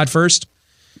house of God first.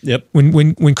 Yep.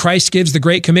 When Christ gives the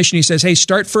Great Commission, he says, hey,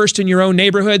 start first in your own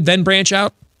neighborhood, then branch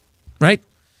out. Right?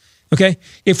 Okay.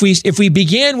 If we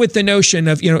began with the notion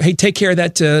of, hey, take care of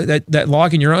that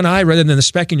log in your own eye rather than the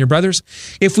speck in your brother's.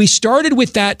 If we started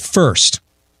with that first,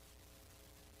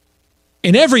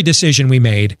 in every decision we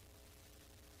made,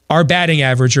 our batting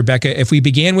average, Rebecca, if we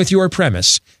began with your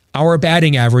premise, our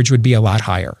batting average would be a lot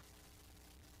higher.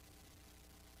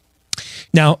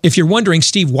 Now, if you're wondering,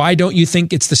 Steve, why don't you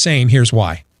think it's the same? Here's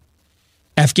why.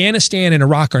 Afghanistan and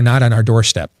Iraq are not on our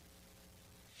doorstep.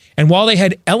 And while they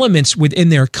had elements within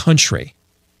their country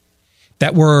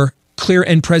that were clear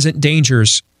and present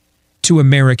dangers to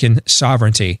American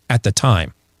sovereignty at the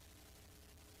time,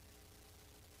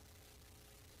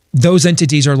 those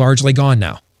entities are largely gone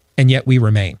now, and yet we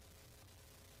remain.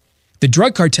 The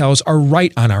drug cartels are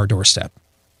right on our doorstep.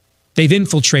 They've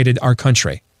infiltrated our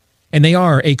country, and they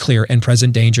are a clear and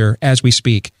present danger as we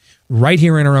speak, right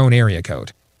here in our own area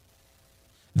code.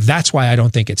 That's why I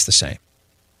don't think it's the same.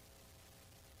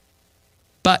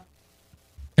 But,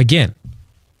 again,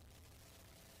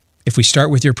 if we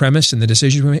start with your premise and the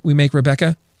decision we make,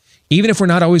 Rebecca, even if we're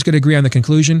not always going to agree on the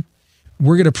conclusion,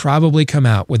 we're going to probably come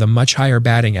out with a much higher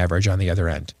batting average on the other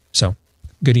end. So,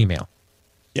 good email.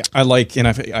 Yeah, I like, and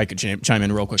I could chime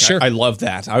in real quick. Sure. I love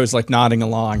that. I was like nodding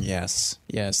along. Yes,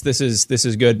 this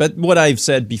is good. But what I've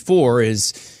said before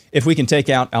is, if we can take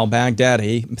out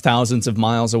al-Baghdadi thousands of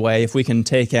miles away, if we can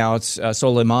take out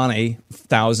Soleimani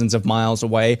thousands of miles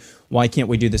away, why can't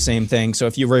we do the same thing? So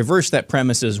if you reverse that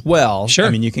premise as well, sure. I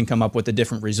mean, you can come up with a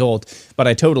different result. But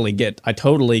I'm totally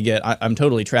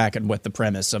tracking with the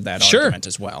premise of that argument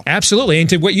as well. Absolutely. And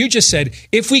to what you just said,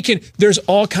 if we can, there's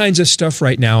all kinds of stuff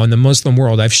right now in the Muslim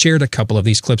world. I've shared a couple of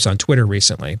these clips on Twitter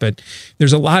recently, but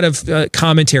there's a lot of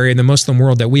commentary in the Muslim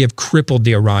world that we have crippled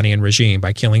the Iranian regime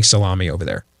by killing Salami over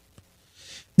there.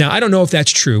 Now, I don't know if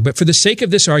that's true, but for the sake of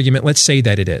this argument, let's say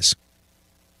that it is.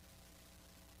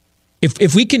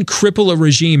 If we can cripple a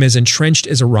regime as entrenched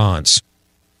as Iran's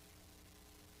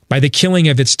by the killing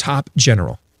of its top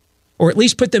general, or at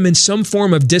least put them in some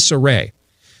form of disarray,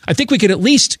 I think we could at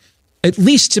least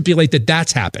stipulate that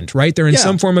that's happened, right? They're in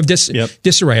some form of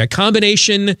disarray. A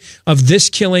combination of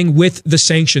this killing with the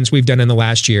sanctions we've done in the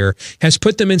last year has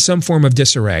put them in some form of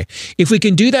disarray. If we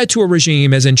can do that to a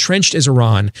regime as entrenched as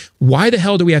Iran, why the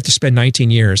hell do we have to spend 19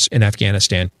 years in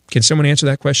Afghanistan? Can someone answer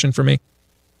that question for me?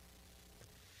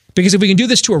 Because if we can do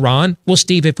this to Iran, well,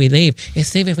 Steve, if we leave,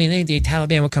 the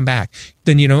Taliban will come back.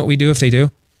 Then you know what we do if they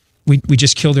do? We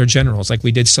just kill their generals like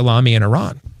we did Salami in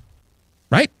Iran.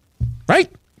 Right? Right?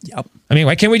 Yep. I mean,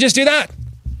 why can't we just do that?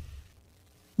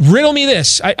 Riddle me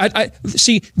this. I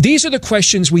see, these are the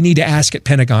questions we need to ask at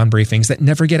Pentagon briefings that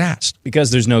never get asked.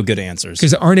 Because there's no good answers.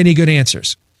 Because there aren't any good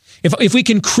answers. If we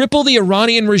can cripple the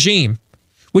Iranian regime,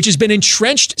 which has been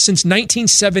entrenched since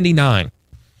 1979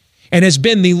 and has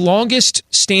been the longest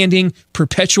standing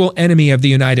perpetual enemy of the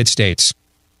United States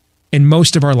in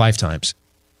most of our lifetimes,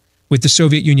 with the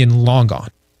Soviet Union long gone.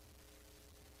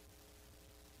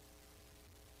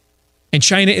 And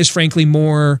China is frankly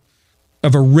more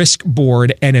of a risk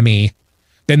board enemy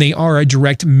than they are a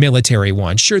direct military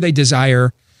one. Sure, they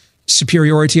desire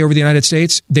superiority over the United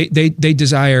States. They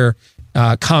desire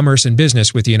commerce and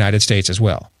business with the United States as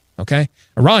well. Okay?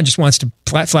 Iran just wants to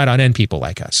flat on end people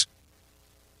like us.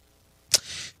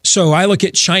 So I look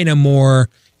at China more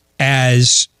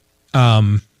as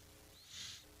I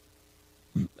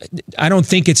don't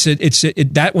think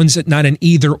that one's not an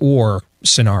either or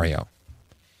scenario.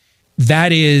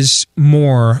 That is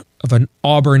more of an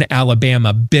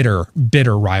Auburn-Alabama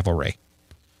bitter rivalry,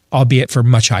 albeit for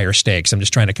much higher stakes. I'm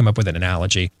just trying to come up with an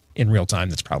analogy in real time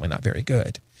that's probably not very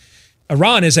good.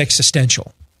 Iran is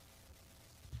existential.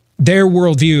 Their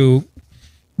worldview,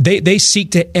 they seek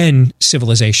to end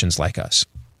civilizations like us.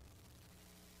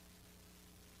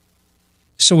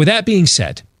 So with that being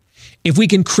said, if we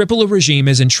can cripple a regime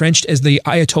as entrenched as the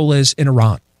Ayatollahs in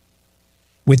Iran,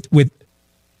 with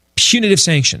punitive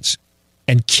sanctions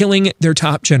and killing their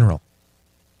top general.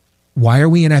 Why are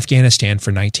we in Afghanistan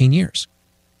for 19 years?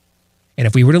 And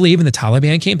if we were to leave and the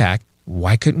Taliban came back,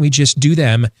 why couldn't we just do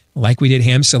them like we did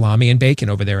ham, salami, and bacon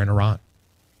over there in Iran?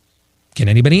 Can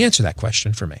anybody answer that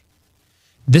question for me?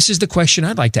 This is the question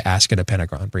I'd like to ask at a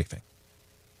Pentagon briefing.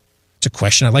 It's a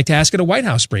question I'd like to ask at a White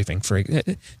House briefing,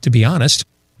 to be honest.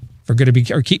 If we're going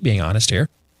to keep being honest here.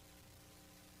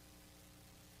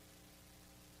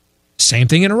 Same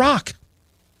thing in Iraq.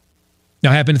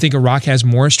 Now, I happen to think Iraq has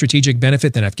more strategic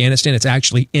benefit than Afghanistan. It's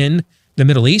actually in the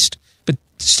Middle East, but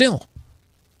still.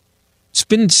 It's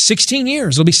been 16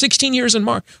 years. It'll be 16 years in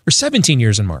March, or 17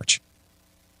 years in March.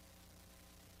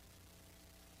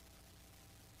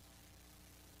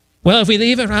 Well, if we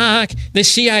leave Iraq, the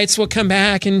Shiites will come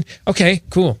back and, okay,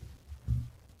 cool.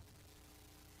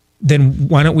 Then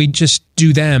why don't we just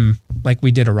do them like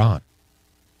we did Iran?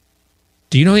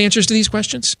 Do you know the answers to these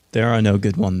questions? There are no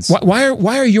good ones.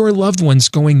 Why are your loved ones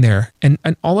going there? And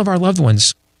all of our loved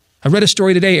ones. I read a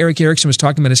story today. Eric Erickson was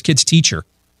talking about his kid's teacher.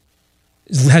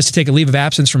 Has to take a leave of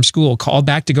absence from school, called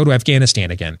back to go to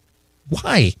Afghanistan again.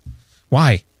 Why?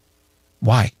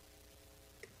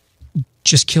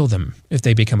 Just kill them if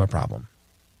they become a problem.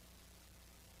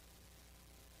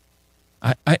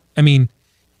 I mean,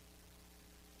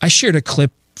 I shared a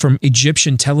clip from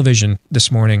Egyptian television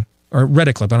this morning, or read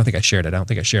a clip. I don't think I shared it. I don't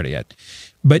think I shared it yet.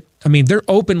 But, I mean, they're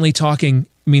openly talking.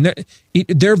 I mean,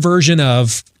 their version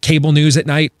of cable news at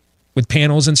night with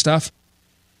panels and stuff,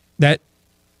 that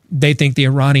they think the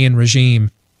Iranian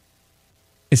regime,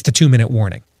 it's the 2-minute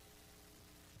warning.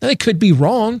 Now, they could be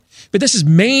wrong, but this is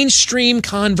mainstream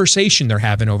conversation they're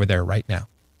having over there right now.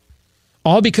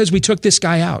 All because we took this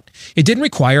guy out. It didn't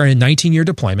require a 19-year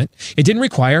deployment. It didn't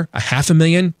require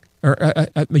 500,000 or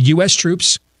U.S.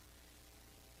 troops.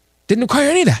 Didn't require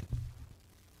any of that.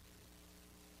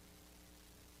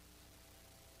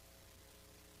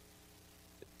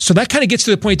 So that kind of gets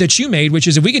to the point that you made, which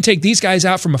is if we can take these guys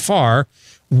out from afar,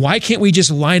 why can't we just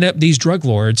line up these drug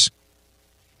lords?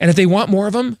 And if they want more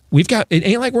of them, we've got, it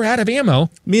ain't like we're out of ammo.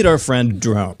 Meet our friend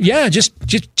Drone. Yeah, just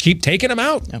keep taking them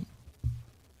out. Yep.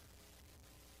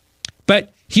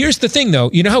 But here's the thing, though.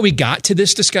 You know how we got to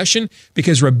this discussion?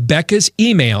 Because Rebecca's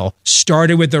email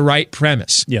started with the right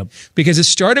premise. Yep. Because it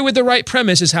started with the right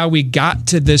premise is how we got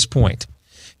to this point.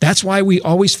 That's why we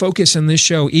always focus on this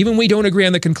show, even when we don't agree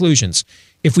on the conclusions.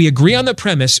 If we agree on the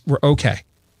premise, we're okay.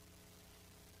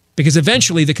 Because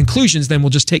eventually the conclusions then will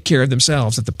just take care of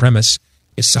themselves if the premise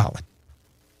is solid.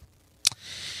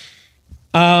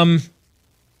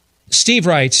 Steve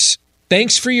writes,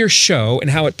 thanks for your show and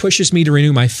how it pushes me to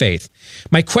renew my faith.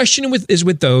 My question is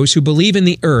with those who believe in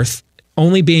the earth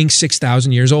only being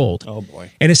 6,000 years old. Oh, boy.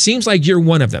 And it seems like you're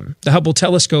one of them. The Hubble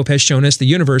telescope has shown us the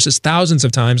universe is thousands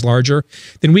of times larger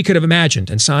than we could have imagined.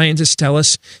 And scientists tell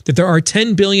us that there are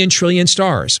 10 billion trillion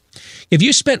stars. If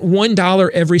you spent $1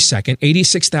 every second,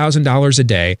 $86,000 a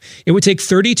day, it would take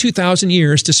 32,000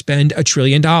 years to spend $1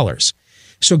 trillion.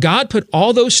 So God put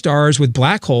all those stars with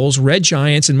black holes, red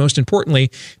giants, and most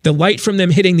importantly, the light from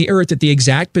them hitting the earth at the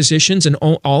exact positions and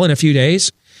all in a few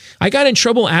days. I got in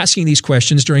trouble asking these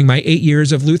questions during my 8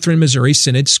 years of Lutheran Missouri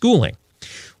Synod schooling.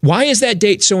 Why is that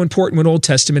date so important when Old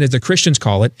Testament, as the Christians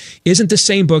call it, isn't the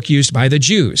same book used by the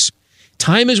Jews?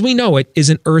 Time as we know it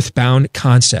is an earthbound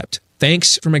concept.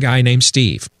 Thanks from a guy named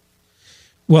Steve.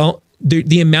 Well,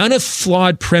 the amount of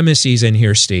flawed premises in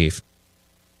here, Steve,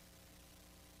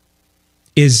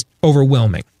 is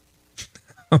overwhelming.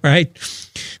 All right?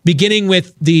 Beginning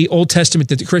with the Old Testament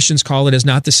that the Christians call it is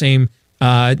not the same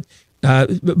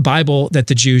Bible that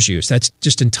the Jews use. That's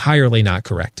just entirely not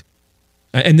correct.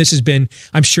 And this has been,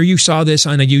 I'm sure you saw this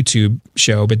on a YouTube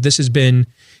show, but this has been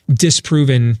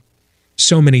disproven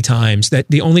so many times that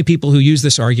the only people who use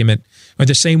this argument are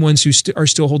the same ones who are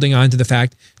still holding on to the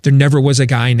fact there never was a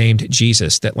guy named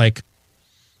Jesus. That, like,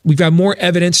 we've got more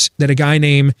evidence that a guy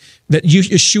named, that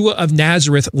Yeshua of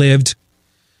Nazareth lived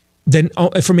than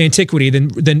from antiquity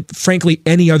than frankly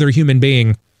any other human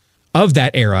being of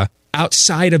that era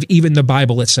outside of even the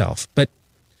Bible itself, but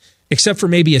except for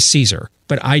maybe a Caesar.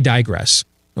 But I digress.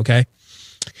 Okay.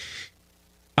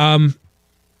 Let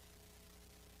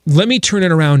me turn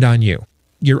it around on you,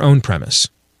 your own premise.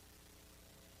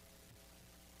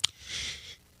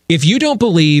 If you don't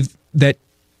believe that,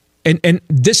 and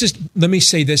this is, let me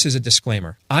say this as a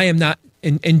disclaimer. I am not,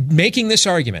 in making this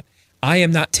argument, I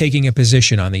am not taking a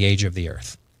position on the age of the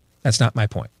earth. That's not my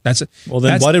point.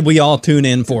 What did we all tune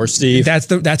in for, Steve?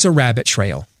 That's a rabbit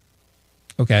trail.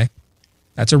 Okay?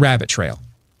 That's a rabbit trail.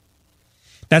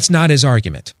 That's not his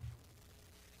argument.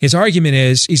 His argument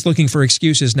is he's looking for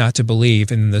excuses not to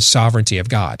believe in the sovereignty of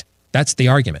God. That's the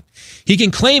argument. He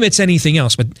can claim it's anything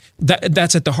else, but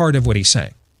that's at the heart of what he's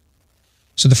saying.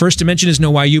 So the first dimension is know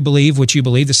why you believe what you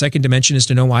believe. The second dimension is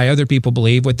to know why other people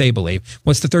believe what they believe.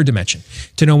 What's the third dimension?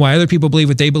 To know why other people believe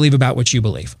what they believe about what you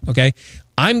believe. Okay?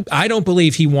 I don't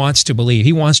believe he wants to believe.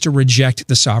 He wants to reject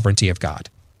the sovereignty of God.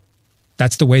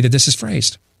 That's the way that this is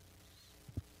phrased.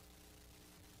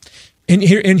 And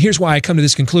here's why I come to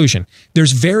this conclusion.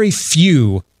 There's very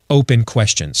few open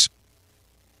questions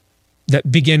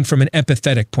that begin from an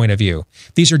empathetic point of view.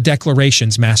 These are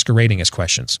declarations masquerading as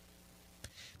questions.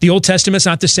 The Old Testament's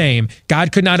not the same.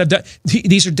 God could not have done.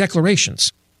 These are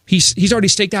declarations. He's already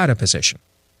staked out a position.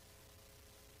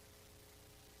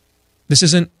 This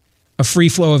isn't a free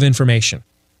flow of information.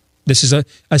 This is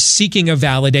a seeking of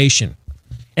validation.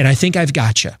 And I think I've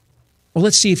got you. Well,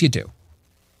 let's see if you do.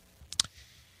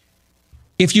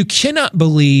 If you cannot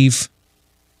believe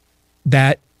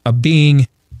that a being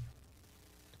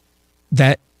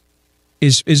that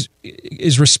is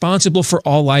responsible for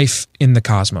all life in the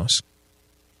cosmos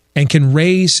and can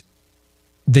raise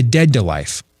the dead to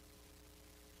life,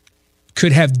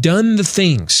 could have done the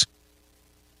things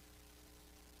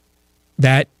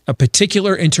that a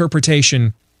particular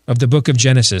interpretation of the book of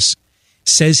Genesis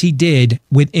says he did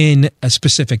within a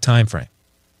specific time frame.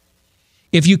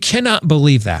 If you cannot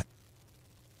believe that,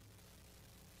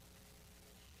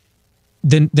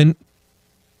 then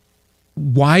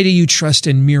why do you trust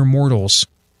in mere mortals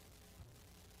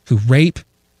who rape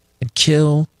and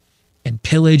kill and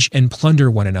pillage and plunder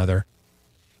one another,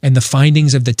 and the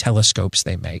findings of the telescopes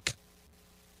they make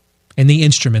and the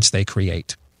instruments they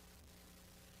create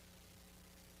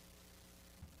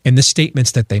and the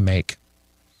statements that they make?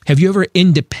 Have you ever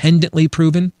independently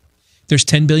proven there's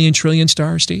 10 billion trillion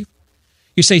stars, Steve?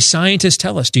 You say scientists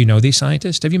tell us. Do you know these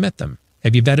scientists? Have you met them?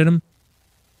 Have you vetted them?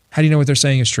 How do you know what they're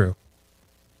saying is true?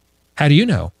 How do you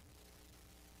know?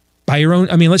 By your own,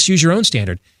 let's use your own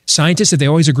standard. Scientists, have they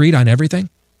always agreed on everything?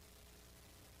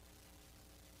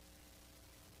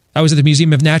 I was at the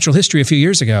Museum of Natural History a few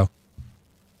years ago.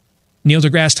 Neil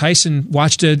deGrasse Tyson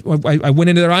I went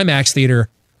into their IMAX theater,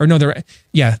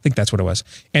 I think that's what it was,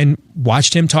 and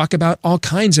watched him talk about all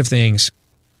kinds of things,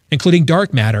 including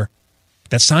dark matter,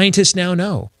 that scientists now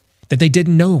know that they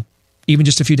didn't know even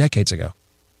just a few decades ago.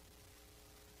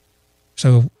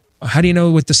 So how do you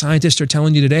know what the scientists are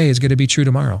telling you today is going to be true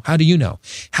tomorrow? How do you know?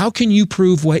 How can you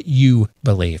prove what you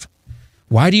believe?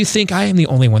 Why do you think I am the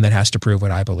only one that has to prove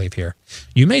what I believe here?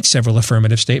 You made several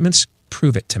affirmative statements.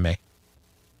 Prove it to me.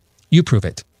 You prove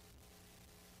it.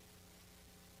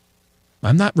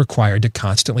 I'm not required to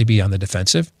constantly be on the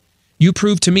defensive. You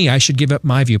prove to me I should give up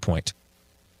my viewpoint.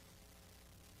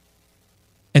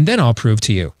 And then I'll prove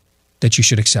to you that you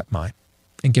should accept mine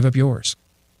and give up yours.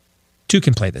 Two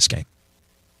can play this game.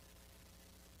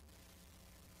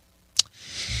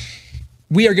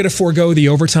 We are going to forego the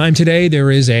overtime today.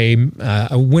 There is a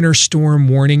winter storm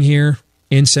warning here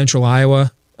in central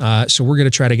Iowa. So we're going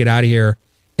to try to get out of here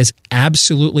as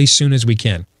absolutely soon as we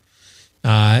can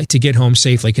to get home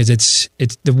safely, because it's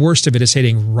the worst of it is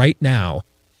hitting right now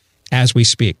as we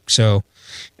speak. So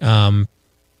the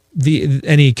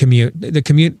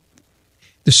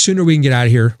sooner we can get out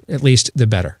of here, at least the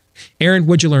better. Aaron,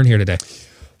 what'd you learn here today?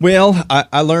 Well,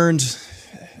 I learned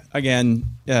again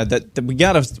that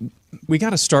we got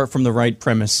to start from the right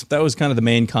premise. That was kind of the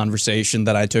main conversation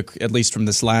that I took, at least from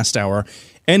this last hour.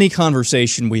 Any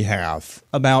conversation we have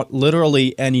about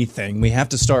literally anything, we have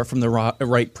to start from the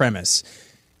right premise.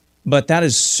 But that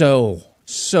is so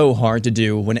hard to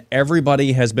do when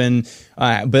everybody has been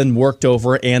worked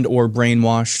over and or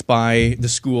brainwashed by the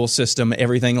school system,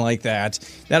 everything like that.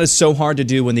 That is so hard to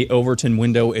do when the Overton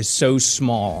window is so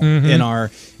small in our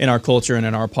culture and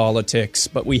in our politics.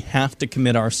 But we have to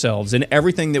commit ourselves in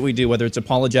everything that we do, whether it's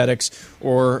apologetics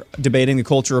or debating the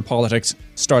culture of politics,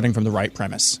 starting from the right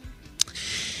premise.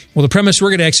 Well, the premise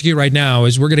we're going to execute right now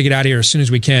is we're going to get out of here as soon as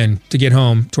we can to get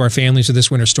home to our families with this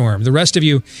winter storm. The rest of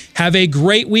you have a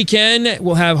great weekend.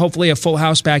 We'll have hopefully a full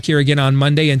house back here again on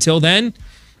Monday. Until then,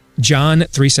 John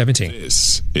 3:17.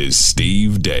 This is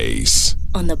Steve Deace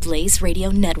on the Blaze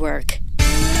Radio Network.